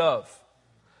like a dove.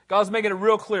 God's making it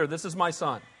real clear, this is my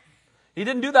Son. He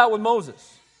didn't do that with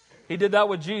Moses. He did that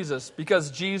with Jesus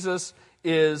because Jesus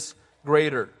is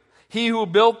greater. He who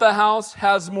built the house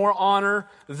has more honor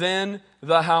than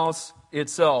the house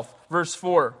itself. Verse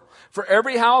 4. For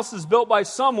every house is built by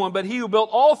someone, but he who built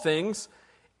all things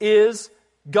is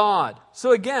God.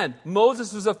 So again,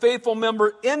 Moses was a faithful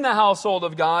member in the household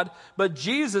of God, but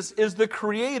Jesus is the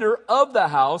creator of the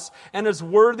house and is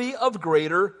worthy of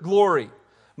greater glory.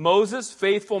 Moses,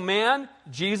 faithful man,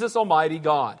 Jesus, almighty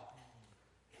God.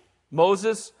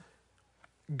 Moses,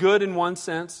 good in one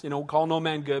sense, call no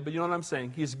man good, but you know what I'm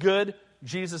saying? He's good,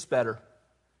 Jesus better,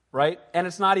 right? And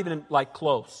it's not even like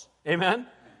close. Amen?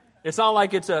 It's not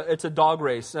like it's a dog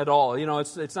race at all.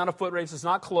 It's not a foot race. It's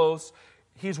not close.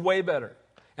 He's way better.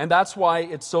 And that's why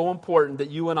it's so important that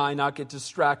you and I not get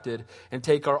distracted and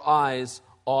take our eyes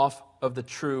off of the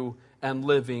true and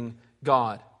living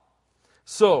God.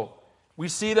 So, we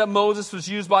see that Moses was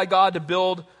used by God to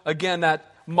build, again,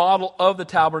 that model of the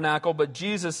tabernacle, but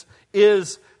Jesus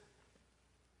is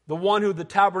the one who the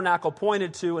tabernacle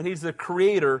pointed to, and he's the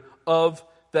creator of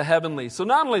the heavenly. So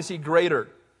not only is he greater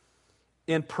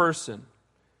in person,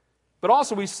 but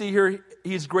also we see here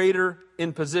he's greater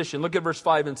in position. Look at verse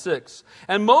 5 and 6.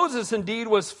 And Moses indeed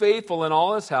was faithful in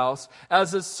all his house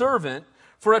as a servant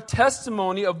for a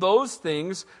testimony of those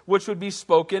things which would be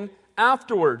spoken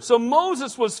afterward. So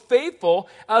Moses was faithful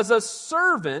as a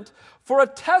servant for a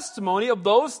testimony of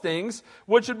those things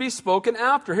which would be spoken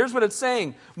after. Here's what it's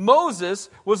saying. Moses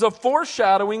was a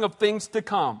foreshadowing of things to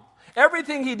come.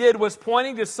 Everything he did was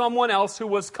pointing to someone else who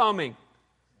was coming.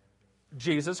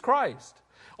 Jesus Christ.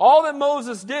 All that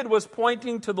Moses did was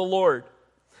pointing to the Lord.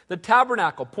 The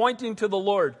tabernacle, pointing to the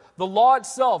Lord. The law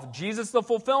itself, Jesus the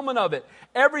fulfillment of it.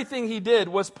 Everything he did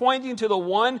was pointing to the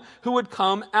one who would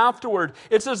come afterward.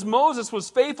 It says Moses was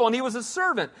faithful and he was a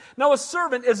servant. Now a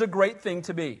servant is a great thing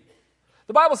to be.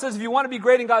 The Bible says if you want to be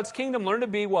great in God's kingdom, learn to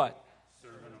be what?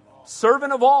 Servant of all.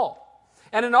 Servant of all.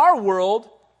 And in our world,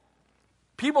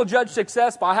 people judge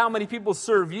success by how many people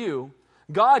serve you.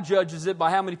 God judges it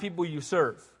by how many people you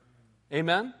serve.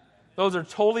 Amen? Those are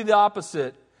totally the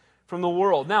opposite from the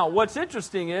world. Now, what's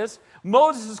interesting is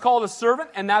Moses is called a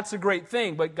servant, and that's a great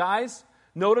thing. But guys,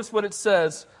 notice what it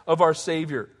says of our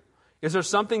Savior. Is there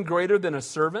something greater than a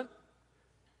servant?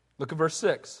 Look at verse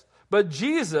 6. But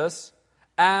Jesus,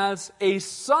 as a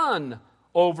son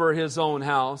over his own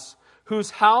house, whose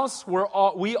house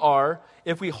we are,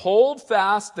 if we hold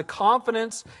fast the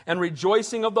confidence and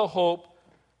rejoicing of the hope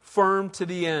firm to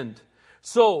the end.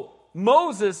 So,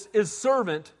 Moses is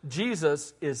servant,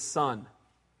 Jesus is son.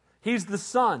 He's the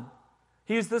Son.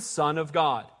 He's the Son of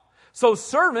God. So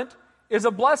servant is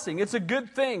a blessing. It's a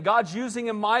good thing. God's using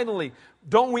him mightily.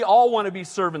 Don't we all want to be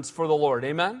servants for the Lord?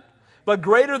 Amen? But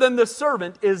greater than the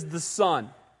servant is the Son.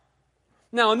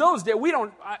 Now in those days, we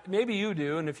don't, maybe you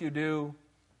do, and if you do,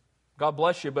 God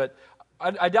bless you, but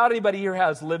I doubt anybody here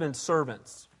has live-in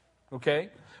servants. Okay?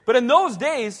 But in those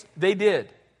days, they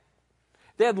did.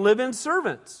 They had live-in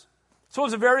servants. So it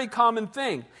was a very common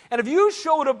thing. And if you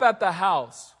showed up at the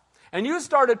house and you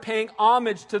started paying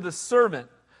homage to the servant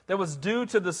that was due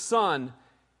to the son,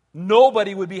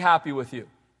 nobody would be happy with you.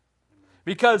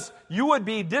 Because you would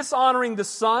be dishonoring the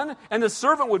son and the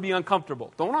servant would be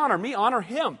uncomfortable. Don't honor me, honor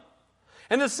him.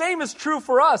 And the same is true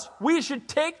for us. We should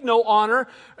take no honor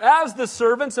as the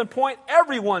servants and point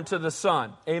everyone to the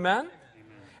son. Amen?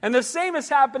 And the same is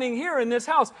happening here in this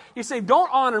house. You say, don't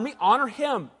honor me, honor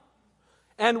him.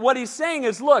 And what he's saying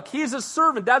is, look, he's a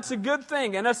servant. That's a good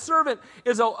thing. And a servant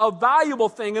is a valuable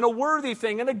thing and a worthy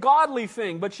thing and a godly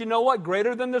thing. But you know what?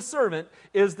 Greater than the servant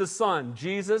is the son.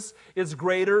 Jesus is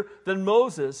greater than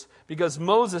Moses because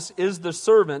Moses is the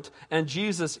servant and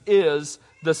Jesus is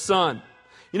the son.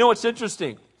 You know what's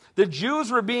interesting? The Jews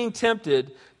were being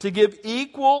tempted to give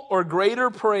equal or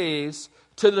greater praise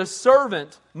to the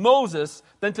servant, Moses,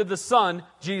 than to the son,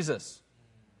 Jesus.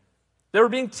 They were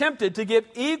being tempted to give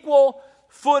equal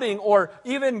footing or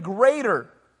even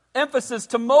greater emphasis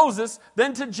to Moses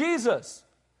than to Jesus.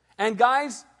 And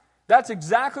guys, that's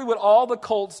exactly what all the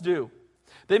cults do.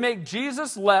 They make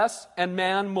Jesus less and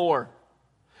man more.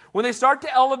 When they start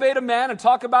to elevate a man and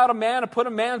talk about a man and put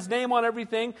a man's name on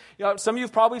everything, some of you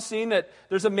have probably seen that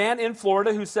there's a man in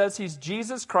Florida who says he's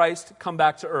Jesus Christ come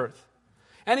back to earth.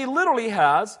 And he literally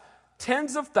has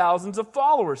tens of thousands of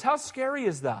followers. How scary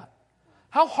is that?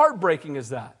 How heartbreaking is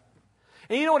that?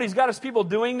 And you know what he's got his people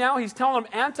doing now? He's telling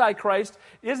them Antichrist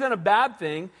isn't a bad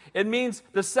thing. It means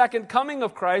the second coming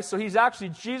of Christ. So he's actually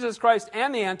Jesus Christ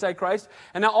and the Antichrist.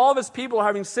 And now all of his people are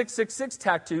having 666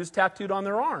 tattoos tattooed on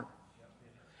their arm.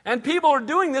 And people are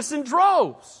doing this in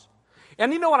droves.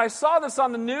 And you know what? I saw this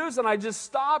on the news and I just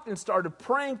stopped and started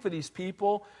praying for these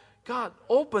people. God,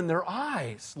 open their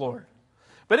eyes, Lord.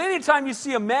 But anytime you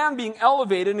see a man being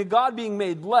elevated and God being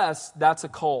made less, that's a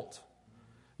cult.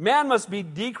 Man must be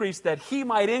decreased that he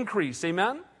might increase.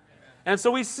 Amen? And so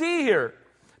we see here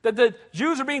that the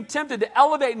Jews are being tempted to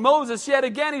elevate Moses. Yet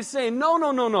again, he's saying,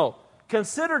 no.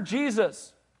 Consider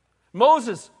Jesus.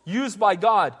 Moses, used by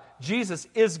God. Jesus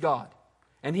is God.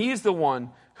 And he's the one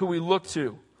who we look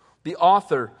to, the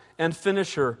author and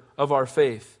finisher of our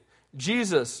faith.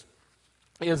 Jesus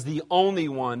is the only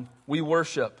one we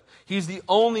worship. He's the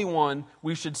only one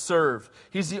we should serve.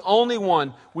 He's the only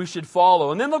one we should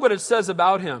follow. And then look what it says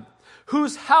about him.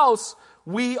 Whose house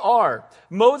we are.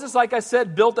 Moses, like I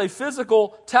said, built a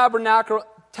physical tabernacle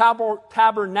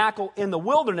in the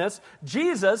wilderness.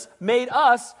 Jesus made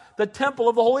us the temple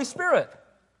of the Holy Spirit.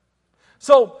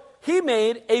 So he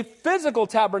made a physical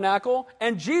tabernacle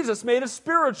and Jesus made a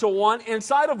spiritual one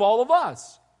inside of all of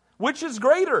us. Which is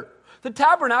greater? The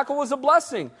tabernacle was a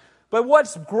blessing. But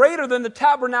what's greater than the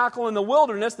tabernacle in the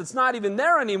wilderness that's not even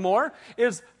there anymore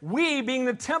is we being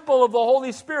the temple of the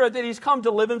Holy Spirit that he's come to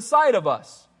live inside of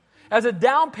us as a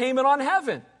down payment on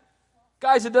heaven.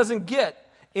 Guys, it doesn't get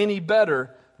any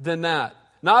better than that.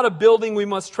 Not a building we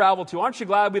must travel to. Aren't you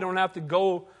glad we don't have to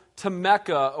go to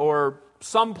Mecca or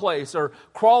someplace or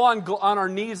crawl on our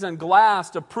knees in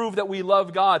glass to prove that we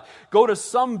love God? Go to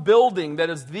some building that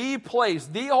is the place,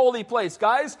 the holy place.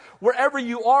 Guys, wherever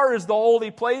you are is the holy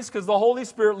place because the Holy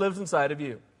Spirit lives inside of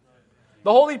you.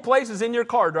 The holy place is in your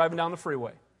car driving down the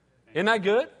freeway. Isn't that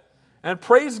good? And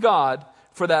praise God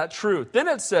for that truth. Then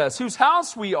it says, whose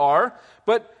house we are,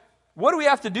 but what do we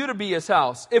have to do to be his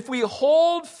house? If we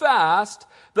hold fast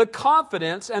the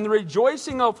confidence and the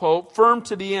rejoicing of hope firm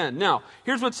to the end. Now,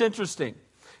 here's what's interesting.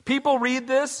 People read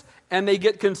this and they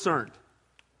get concerned.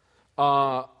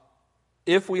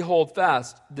 If we hold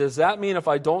fast, does that mean if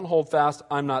I don't hold fast,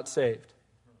 I'm not saved?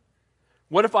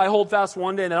 What if I hold fast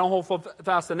one day and I don't hold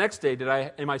fast the next day?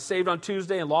 Am I saved on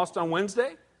Tuesday and lost on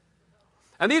Wednesday?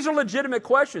 And these are legitimate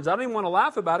questions. I don't even want to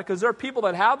laugh about it because there are people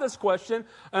that have this question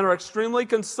and are extremely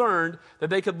concerned that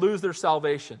they could lose their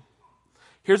salvation.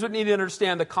 Here's what you need to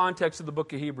understand the context of the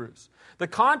book of Hebrews. The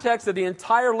context of the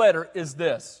entire letter is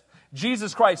this.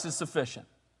 Jesus Christ is sufficient.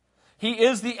 He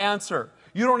is the answer.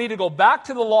 You don't need to go back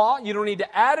to the law. You don't need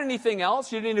to add anything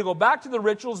else. You don't need to go back to the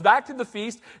rituals, back to the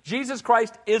feast. Jesus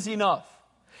Christ is enough.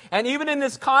 And even in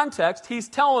this context, he's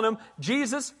telling them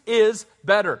Jesus is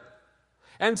better.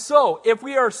 And so, if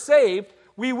we are saved,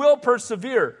 we will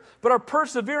persevere. But our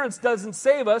perseverance doesn't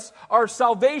save us. Our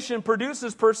salvation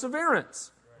produces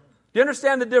perseverance. Do you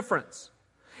understand the difference?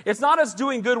 It's not us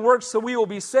doing good works so we will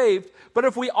be saved, but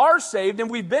if we are saved and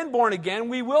we've been born again,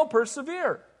 we will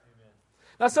persevere. Amen.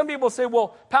 Now some people say,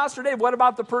 well, Pastor Dave, what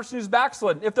about the person who's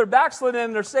backslidden? If they're backslidden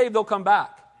and they're saved, they'll come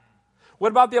back.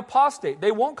 What about the apostate?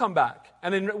 They won't come back,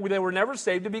 and they were never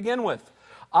saved to begin with.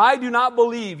 I do not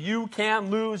believe you can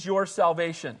lose your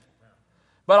salvation.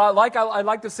 But I'd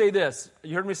like to say this.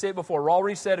 You heard me say it before.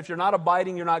 Already said, if you're not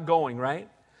abiding, you're not going, right?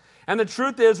 And the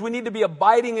truth is, we need to be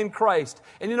abiding in Christ.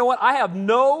 And you know what? I have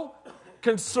no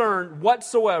concern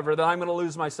whatsoever that I'm going to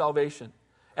lose my salvation.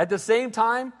 At the same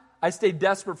time, I stay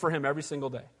desperate for him every single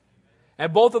day.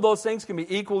 And both of those things can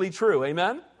be equally true.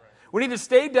 Amen? We need to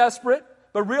stay desperate,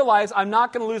 but realize I'm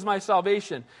not going to lose my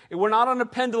salvation. We're not on a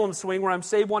pendulum swing where I'm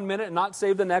saved one minute and not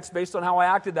saved the next based on how I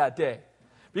acted that day.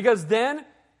 Because then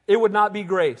it would not be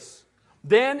grace.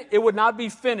 Then it would not be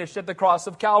finished at the cross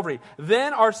of Calvary.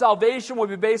 Then our salvation would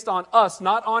be based on us,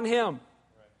 not on him.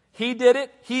 He did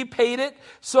it. He paid it.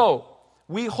 So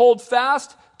we hold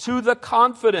fast to the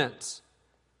confidence.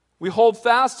 We hold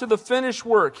fast to the finished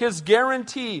work, his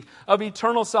guarantee of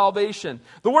eternal salvation.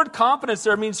 The word confidence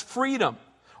there means freedom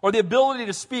or the ability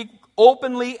to speak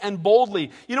openly and boldly.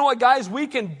 You know what, guys? We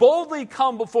can boldly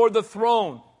come before the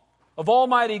throne of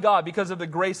Almighty God because of the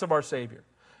grace of our Savior.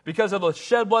 Because of the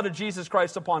shed blood of Jesus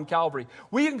Christ upon Calvary.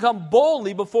 We can come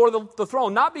boldly before the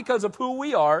throne, not because of who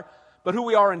we are, but who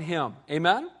we are in him.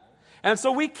 Amen? And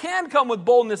so we can come with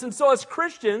boldness. And so as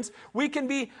Christians, we can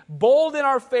be bold in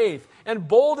our faith and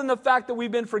bold in the fact that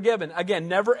we've been forgiven. Again,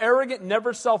 never arrogant,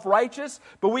 never self-righteous,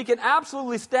 but we can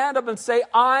absolutely stand up and say,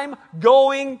 I'm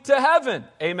going to heaven.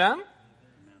 Amen?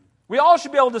 We all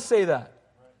should be able to say that.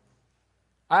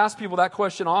 I ask people that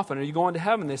question often. Are you going to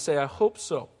heaven? They say, I hope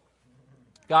so.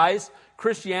 Guys,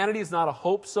 Christianity is not a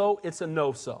hope so, it's a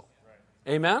no so.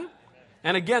 Amen?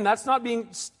 And again, that's not being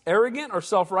arrogant or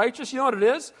self-righteous. You know what it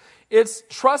is? It's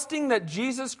trusting that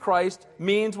Jesus Christ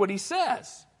means what he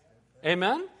says.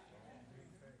 Amen?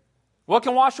 What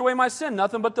can wash away my sin?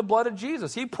 Nothing but the blood of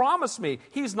Jesus. He promised me.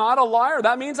 He's not a liar.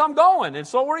 That means I'm going. And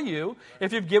so are you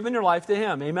if you've given your life to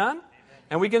him. Amen?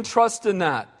 And we can trust in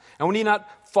that. And we need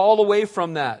not fall away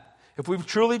from that. If we've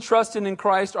truly trusted in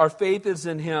Christ, our faith is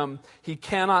in him. He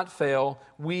cannot fail.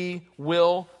 We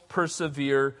will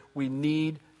persevere. We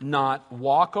need not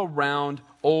walk around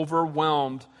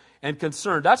overwhelmed and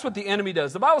concerned. That's what the enemy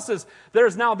does. The Bible says there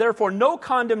is now therefore no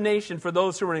condemnation for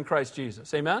those who are in Christ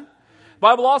Jesus. Amen? The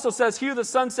Bible also says he who the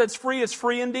Son sets free is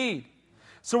free indeed.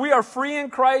 So we are free in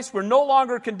Christ. We're no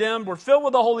longer condemned. We're filled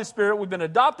with the Holy Spirit. We've been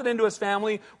adopted into his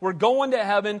family. We're going to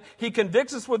heaven. He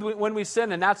convicts us when we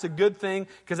sin, and that's a good thing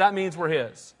because that means we're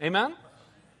his. Amen?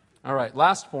 All right,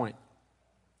 last point.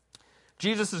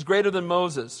 Jesus is greater than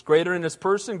Moses, greater in his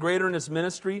person, greater in his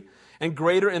ministry, and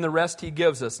greater in the rest he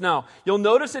gives us. Now, you'll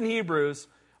notice in Hebrews,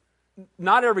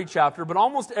 not every chapter, but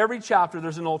almost every chapter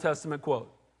there's an Old Testament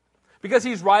quote. Because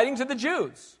he's writing to the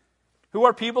Jews, who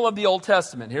are people of the Old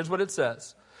Testament. Here's what it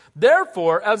says.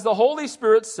 Therefore, as the Holy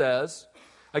Spirit says,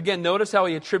 again, notice how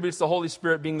he attributes the Holy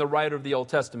Spirit being the writer of the Old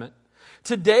Testament.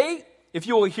 Today, if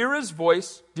you will hear his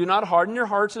voice, do not harden your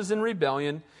hearts as in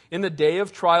rebellion in the day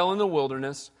of trial in the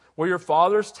wilderness, where your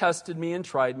fathers tested me and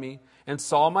tried me, and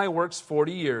saw my works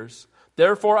 40 years.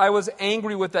 Therefore I was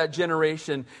angry with that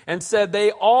generation, and said,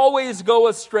 they always go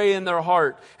astray in their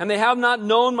heart, and they have not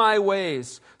known my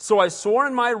ways. So I swore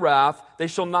in my wrath, they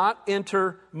shall not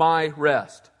enter my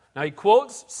rest. Now he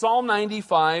quotes Psalm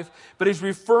 95, but he's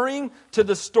referring to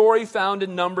the story found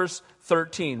in Numbers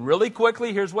 13. Really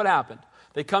quickly, here's what happened.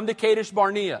 They come to Kadesh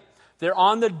Barnea. They're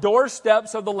on the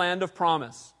doorsteps of the land of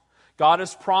promise. God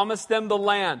has promised them the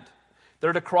land.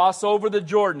 They're to cross over the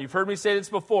Jordan. You've heard me say this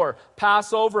before.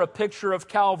 Passover, a picture of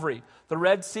Calvary. The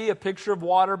Red Sea, a picture of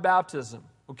water baptism.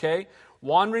 Okay?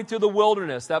 Wandering through the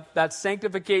wilderness, that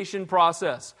sanctification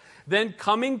process. Then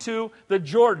coming to the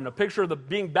Jordan, a picture of the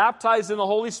being baptized in the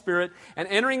Holy Spirit and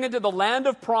entering into the land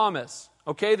of promise.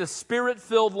 Okay? The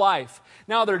Spirit-filled life.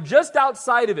 Now, they're just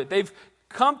outside of it. They've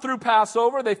come through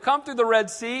Passover, they've come through the Red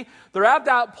Sea, they're at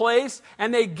that place,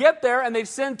 and they get there and they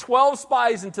send 12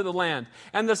 spies into the land.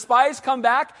 And the spies come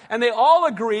back and they all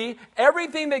agree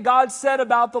everything that God said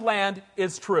about the land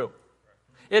is true.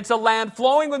 It's a land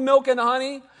flowing with milk and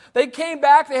honey. They came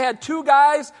back, they had 2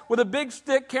 guys with a big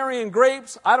stick carrying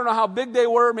grapes. I don't know how big they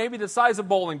were, maybe the size of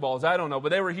bowling balls, I don't know, but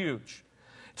they were huge.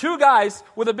 2 guys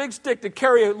with a big stick to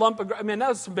carry a lump of grapes. I mean, that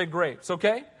was some big grapes,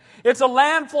 okay? It's a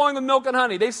land flowing with milk and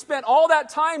honey. They spent all that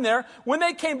time there. When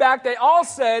they came back, they all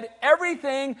said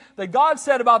everything that God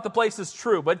said about the place is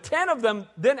true. But 10 of them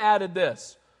then added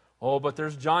this. Oh, but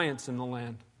there's giants in the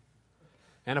land.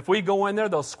 And if we go in there,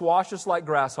 they'll squash us like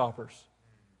grasshoppers.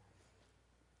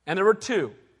 And there were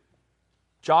 2.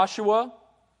 Joshua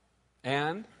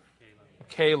and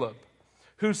Caleb.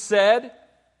 Who said,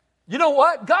 you know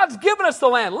what? God's given us the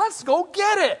land. Let's go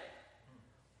get it.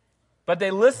 But they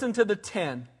listened to the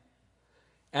 10.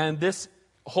 And this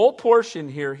whole portion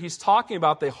here, he's talking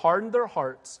about they hardened their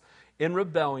hearts in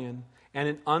rebellion and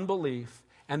in unbelief,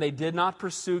 and they did not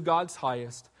pursue God's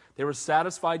highest. They were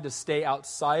satisfied to stay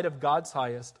outside of God's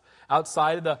highest,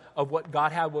 outside of what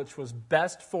God had, which was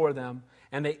best for them.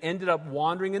 And they ended up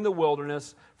wandering in the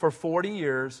wilderness for 40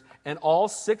 years, and all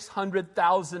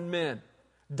 600,000 men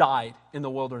died in the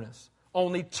wilderness.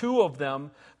 Only 2 of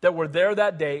them that were there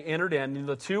that day entered in, and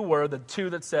the 2 were the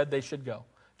 2 that said they should go,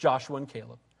 Joshua and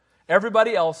Caleb.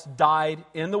 Everybody else died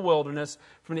in the wilderness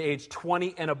from the age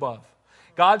 20 and above.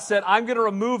 God said, I'm going to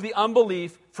remove the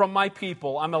unbelief from my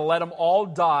people. I'm going to let them all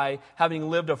die having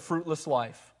lived a fruitless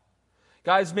life.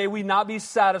 Guys, may we not be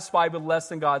satisfied with less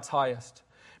than God's highest.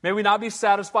 May we not be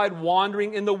satisfied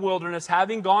wandering in the wilderness,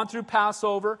 having gone through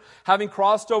Passover, having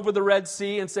crossed over the Red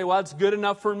Sea and say, well, that's good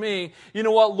enough for me. You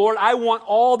know what, Lord, I want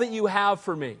all that you have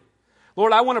for me.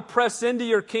 Lord, I want to press into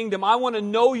your kingdom. I want to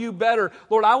know you better.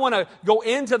 Lord, I want to go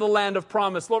into the land of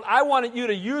promise. Lord, I want you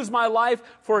to use my life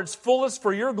for its fullest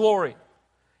for your glory.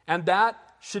 And that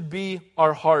should be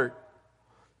our heart.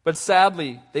 But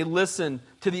sadly, they listen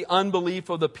to the unbelief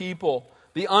of the people,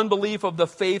 the unbelief of the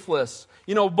faithless.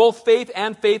 You know, both faith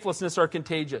and faithlessness are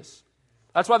contagious.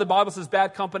 That's why the Bible says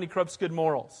bad company corrupts good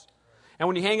morals. And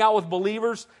when you hang out with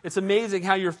believers, it's amazing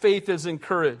how your faith is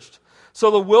encouraged. So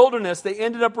the wilderness, they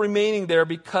ended up remaining there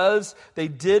because they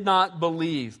did not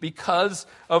believe, because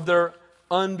of their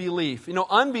unbelief. You know,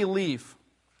 unbelief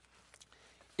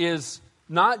is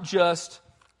not just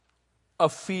a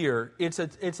fear. It's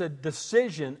a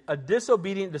decision, a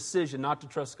disobedient decision not to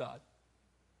trust God.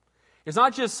 It's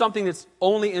not just something that's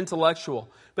only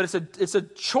intellectual, but it's a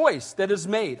choice that is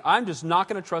made. I'm just not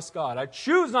going to trust God. I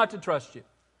choose not to trust you.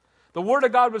 The Word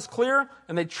of God was clear,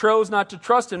 and they chose not to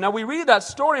trust Him. Now, we read that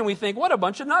story, and we think, what a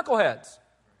bunch of knuckleheads.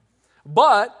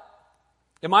 But,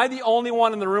 am I the only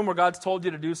one in the room where God's told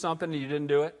you to do something and you didn't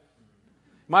do it?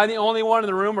 Am I the only one in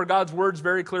the room where God's Word's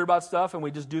very clear about stuff, and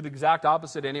we just do the exact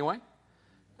opposite anyway?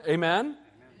 Amen?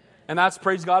 And that's,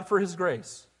 praise God for His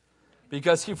grace.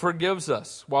 Because He forgives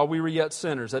us while we were yet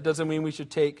sinners. That doesn't mean we should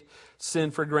take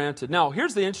sin for granted. Now,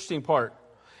 here's the interesting part.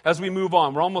 As we move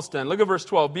on, we're almost done. Look at verse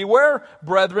 12. Beware,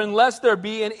 brethren, lest there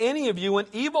be in any of you an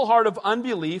evil heart of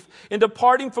unbelief in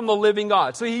departing from the living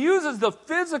God. So he uses the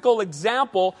physical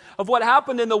example of what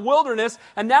happened in the wilderness,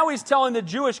 and now he's telling the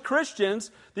Jewish Christians,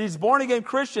 these born-again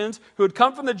Christians who had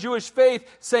come from the Jewish faith,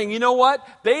 saying, you know what?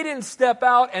 They didn't step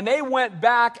out, and they went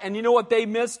back, and you know what? They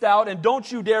missed out, and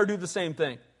don't you dare do the same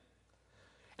thing.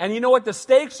 And you know what? The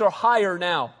stakes are higher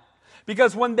now.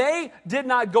 Because when they did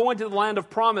not go into the land of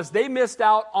promise, they missed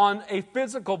out on a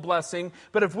physical blessing.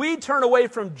 But if we turn away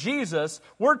from Jesus,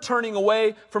 we're turning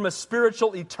away from a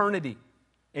spiritual eternity.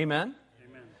 Amen?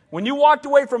 Amen. When you walked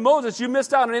away from Moses, you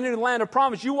missed out on entering the land of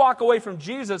promise. You walk away from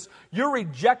Jesus, you're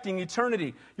rejecting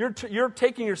eternity. You're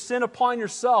taking your sin upon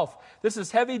yourself. This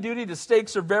is heavy duty. The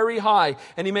stakes are very high.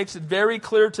 And he makes it very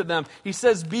clear to them. He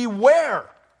says, beware.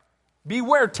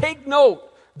 Beware. Take note.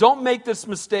 Don't make this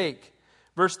mistake.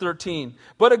 Verse 13,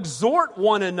 but exhort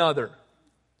one another.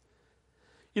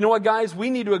 You know what, guys? We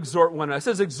need to exhort one another. It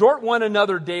says exhort one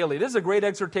another daily. This is a great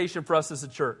exhortation for us as a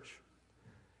church.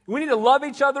 We need to love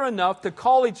each other enough to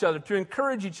call each other, to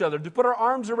encourage each other, to put our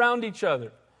arms around each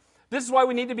other. This is why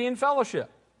we need to be in fellowship.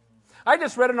 I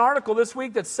just read an article this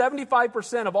week that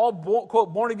 75% of all,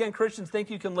 quote, born-again Christians think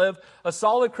you can live a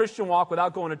solid Christian walk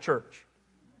without going to church.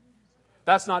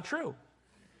 That's not true.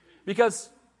 Because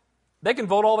they can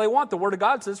vote all they want. The Word of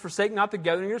God says, forsake not the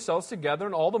gathering yourselves together,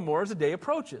 and all the more as the day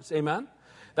approaches. Amen?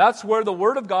 That's where the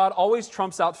Word of God always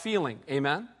trumps out feeling.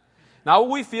 Amen? Not what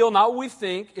we feel, not what we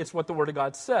think. It's what the Word of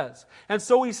God says. And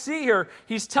so we see here,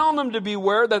 he's telling them to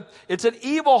beware that it's an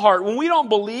evil heart. When we don't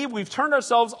believe, we've turned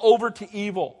ourselves over to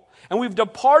evil. And we've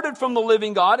departed from the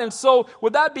living God. And so,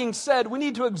 with that being said, we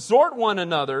need to exhort one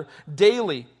another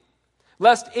daily,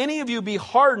 lest any of you be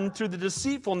hardened through the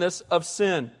deceitfulness of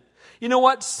sin. You know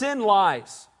what? Sin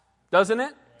lies, doesn't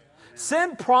it?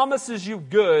 Sin promises you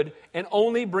good and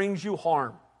only brings you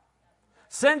harm.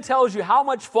 Sin tells you how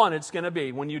much fun it's going to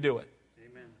be when you do it.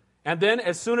 Amen. And then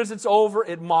as soon as it's over,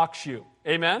 it mocks you.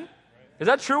 Amen? Is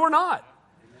that true or not?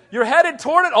 Amen. You're headed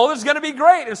toward it. Oh, this is going to be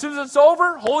great. As soon as it's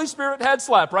over, Holy Spirit head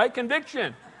slap, right?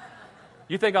 Conviction.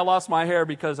 You think I lost my hair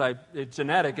because it's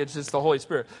genetic. It's just the Holy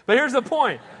Spirit. But here's the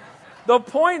point. The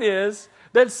point is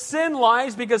that sin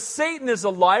lies because Satan is a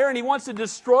liar and he wants to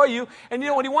destroy you. And you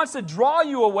know what? He wants to draw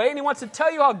you away and he wants to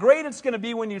tell you how great it's going to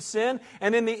be when you sin.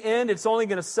 And in the end, it's only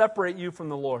going to separate you from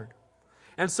the Lord.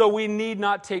 And so we need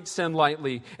not take sin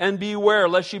lightly. And beware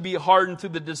lest you be hardened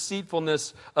through the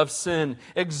deceitfulness of sin.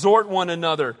 Exhort one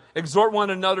another. Exhort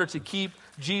one another to keep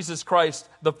Jesus Christ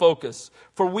the focus.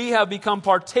 For we have become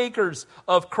partakers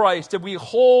of Christ. If we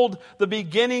hold the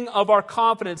beginning of our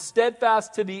confidence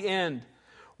steadfast to the end.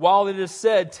 While it is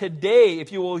said, today,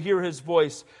 if you will hear His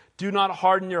voice, do not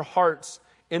harden your hearts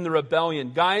in the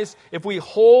rebellion. Guys, if we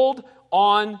hold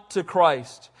on to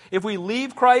Christ, if we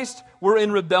leave Christ, we're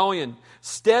in rebellion.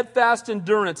 Steadfast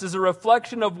endurance is a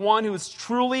reflection of one who has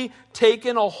truly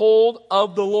taken a hold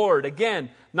of the Lord. Again,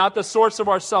 not the source of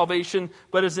our salvation,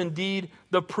 but is indeed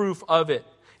the proof of it.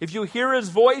 If you hear His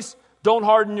voice, don't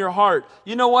harden your heart.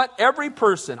 You know what? Every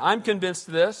person, I'm convinced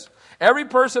of this, every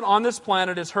person on this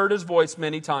planet has heard His voice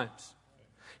many times.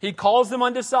 He calls them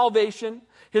unto salvation.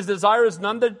 His desire is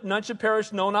none should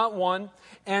perish, no, not one.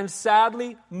 And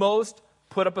sadly, most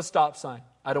put up a stop sign.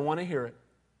 I don't want to hear it.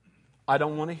 I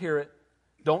don't want to hear it.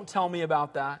 Don't tell me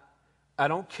about that. I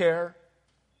don't care.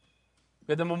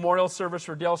 We had the memorial service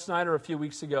for Dale Snyder a few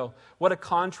weeks ago. What a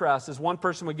contrast as one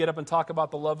person would get up and talk about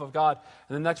the love of God,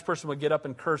 and the next person would get up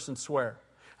and curse and swear.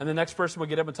 And the next person would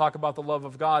get up and talk about the love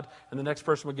of God, and the next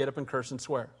person would get up and curse and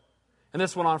swear. And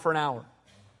this went on for an hour.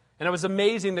 And it was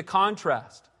amazing, the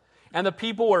contrast. And the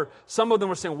people were, some of them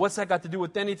were saying, what's that got to do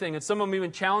with anything? And some of them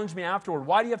even challenged me afterward.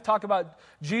 Why do you have to talk about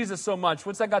Jesus so much?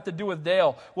 What's that got to do with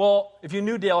Dale? Well, if you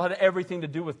knew Dale, it had everything to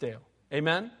do with Dale.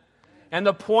 Amen? And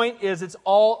the point is, it's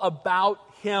all about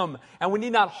Him. And we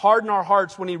need not harden our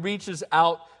hearts when He reaches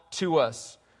out to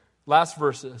us. Last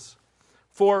verses.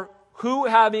 For who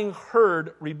having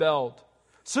heard rebelled?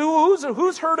 So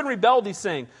who's heard and rebelled, he's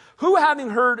saying. Who having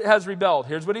heard has rebelled?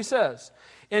 Here's what he says.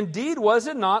 Indeed, was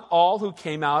it not all who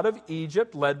came out of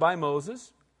Egypt led by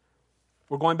Moses?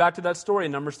 We're going back to that story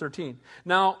in Numbers 13.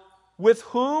 Now, with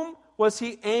whom was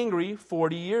he angry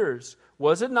 40 years?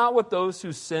 Was it not with those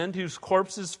who sinned, whose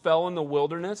corpses fell in the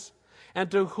wilderness?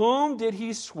 And to whom did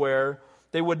he swear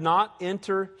they would not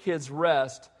enter his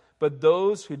rest, but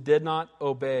those who did not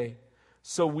obey?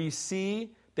 So we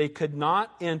see they could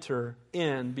not enter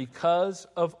in because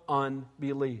of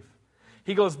unbelief.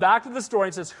 He goes back to the story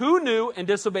and says, who knew and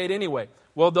disobeyed anyway?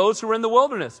 Well, those who were in the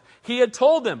wilderness. He had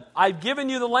told them, I've given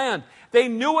you the land. They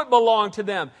knew it belonged to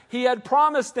them. He had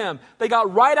promised them. They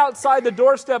got right outside the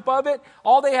doorstep of it.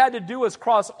 All they had to do was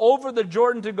cross over the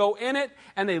Jordan to go in it,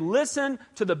 and they listened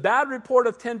to the bad report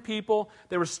of 10 people.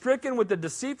 They were stricken with the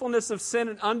deceitfulness of sin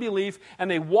and unbelief,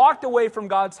 and they walked away from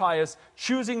God's highest,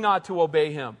 choosing not to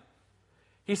obey Him.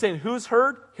 He's saying, who's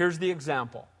heard? Here's the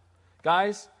example.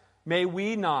 Guys, may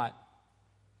we not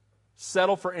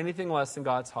settle for anything less than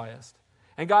God's highest.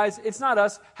 And guys, it's not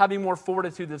us having more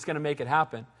fortitude that's going to make it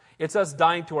happen. It's us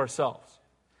dying to ourselves.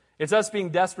 It's us being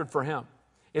desperate for Him.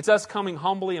 It's us coming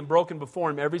humbly and broken before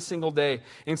Him every single day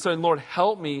and saying, Lord,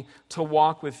 help me to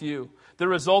walk with you. The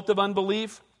result of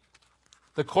unbelief,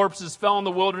 the corpses fell in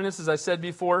the wilderness. As I said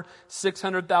before,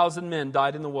 600,000 men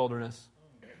died in the wilderness.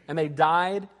 And they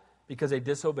died because they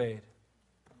disobeyed.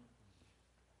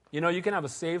 You know, you can have a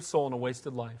saved soul and a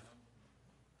wasted life.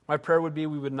 My prayer would be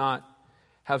we would not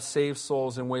have saved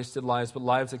souls and wasted lives, but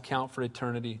lives that count for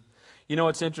eternity. You know,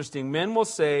 it's interesting. Men will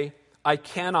say, I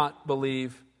cannot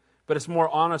believe, but it's more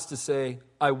honest to say,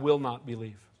 I will not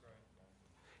believe.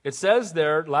 It says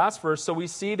there, last verse, so we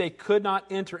see they could not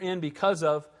enter in because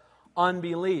of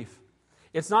unbelief.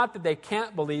 It's not that they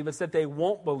can't believe, it's that they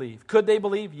won't believe. Could they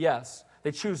believe? Yes.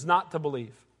 They choose not to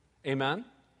believe. Amen?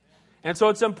 And so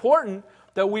it's important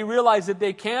that we realize that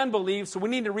they can believe, so we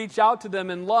need to reach out to them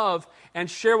in love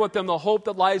and share with them the hope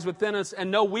that lies within us.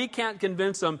 And no, we can't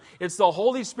convince them. It's the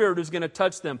Holy Spirit who's going to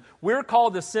touch them. We're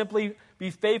called to simply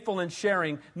be faithful in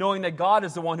sharing, knowing that God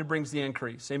is the one who brings the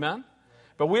increase. Amen?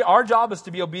 But our job is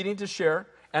to be obedient to share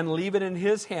and leave it in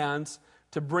His hands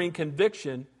to bring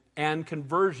conviction and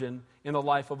conversion in the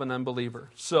life of an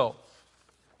unbeliever. So,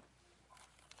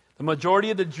 the majority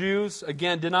of the Jews,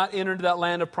 again, did not enter into that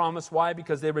land of promise. Why?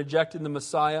 Because they rejected the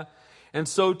Messiah. And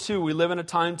so, too, we live in a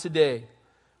time today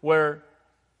where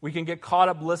we can get caught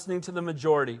up listening to the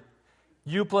majority.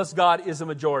 You plus God is a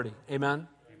majority. Amen?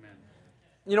 Amen.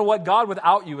 You know what? God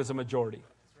without you is a majority.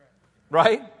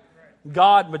 Right?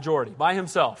 God majority by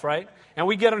Himself, right? And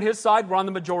we get on His side, we're on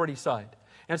the majority side.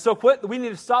 And so we need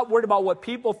to stop worried about what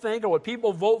people think or what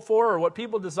people vote for or what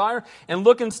people desire and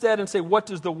look instead and say, what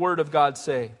does the Word of God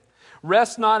say?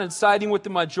 Rest not in siding with the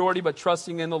majority, but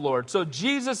trusting in the Lord. So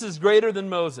Jesus is greater than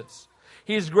Moses.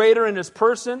 He's greater in His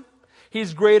person,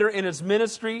 He's greater in His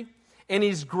ministry, and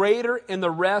He's greater in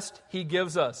the rest He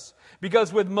gives us.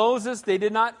 Because with Moses, they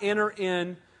did not enter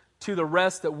in to the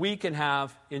rest that we can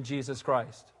have in Jesus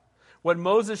Christ. What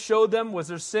Moses showed them was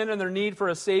their sin and their need for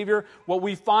a Savior. What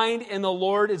we find in the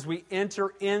Lord is we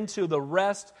enter into the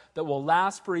rest that will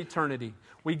last for eternity.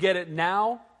 We get it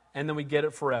now, and then we get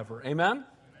it forever. Amen?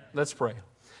 Let's pray.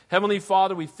 Heavenly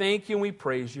Father, we thank You and we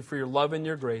praise You for Your love and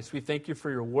Your grace. We thank You for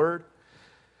Your word.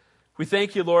 We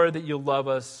thank You, Lord, that You love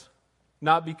us,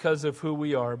 not because of who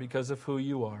we are, because of who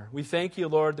You are. We thank You,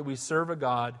 Lord, that we serve a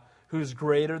God who's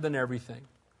greater than everything.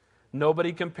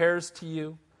 Nobody compares to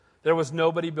You. There was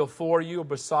nobody before You or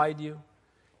beside You.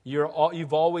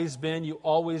 You've always been, You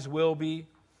always will be.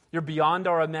 You're beyond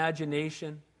our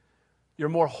imagination. You're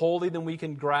more holy than we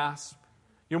can grasp.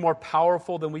 You're more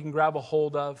powerful than we can grab a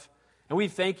hold of. And we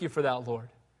thank You for that, Lord.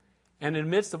 And in the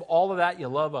midst of all of that, You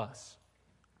love us.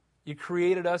 You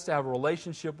created us to have a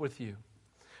relationship with You.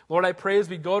 Lord, I pray as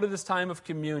we go to this time of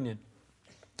communion,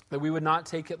 that we would not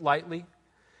take it lightly.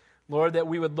 Lord, that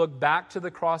we would look back to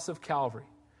the cross of Calvary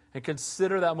and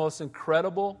consider that most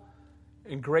incredible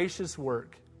and gracious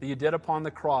work that You did upon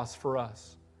the cross for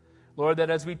us. Lord, that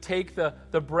as we take the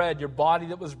bread, Your body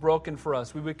that was broken for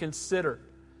us, we would consider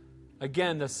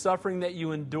again, the suffering that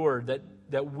You endured,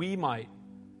 that we might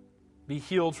be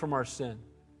healed from our sin.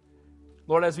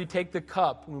 Lord, as we take the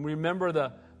cup, when we remember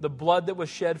the blood that was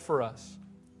shed for us,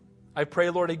 I pray,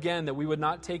 Lord, again, that we would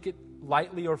not take it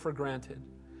lightly or for granted.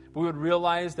 We would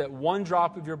realize that one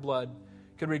drop of Your blood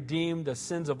could redeem the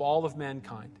sins of all of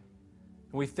mankind.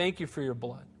 And we thank You for Your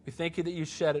blood. We thank You that You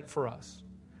shed it for us.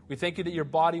 We thank You that Your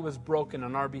body was broken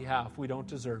on our behalf. We don't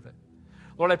deserve it.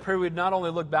 Lord, I pray we'd not only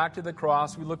look back to the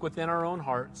cross, we look within our own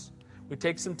hearts. We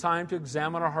take some time to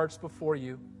examine our hearts before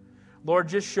You. Lord,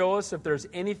 just show us if there's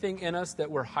anything in us that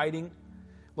we're hiding,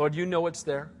 Lord, you know it's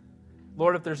there.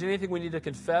 Lord, if there's anything we need to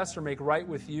confess or make right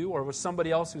with you or with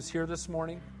somebody else who's here this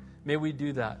morning, may we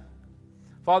do that.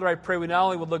 Father, I pray we not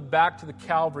only would look back to the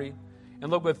Calvary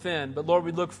and look within, but Lord,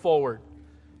 we look forward.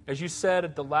 As you said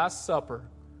at the Last Supper,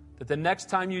 that the next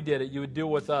time you did it, you would do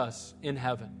it with us in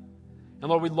heaven. And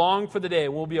Lord, we long for the day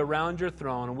we'll be around your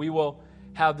throne and we will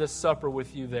have this supper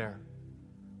with you there.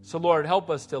 So Lord, help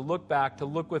us to look back, to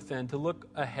look within, to look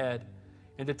ahead,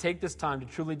 and to take this time to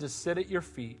truly just sit at your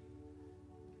feet.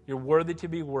 You're worthy to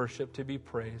be worshiped, to be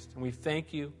praised. And we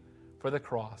thank you for the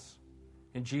cross.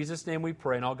 In Jesus' name we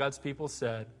pray, and all God's people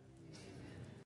said,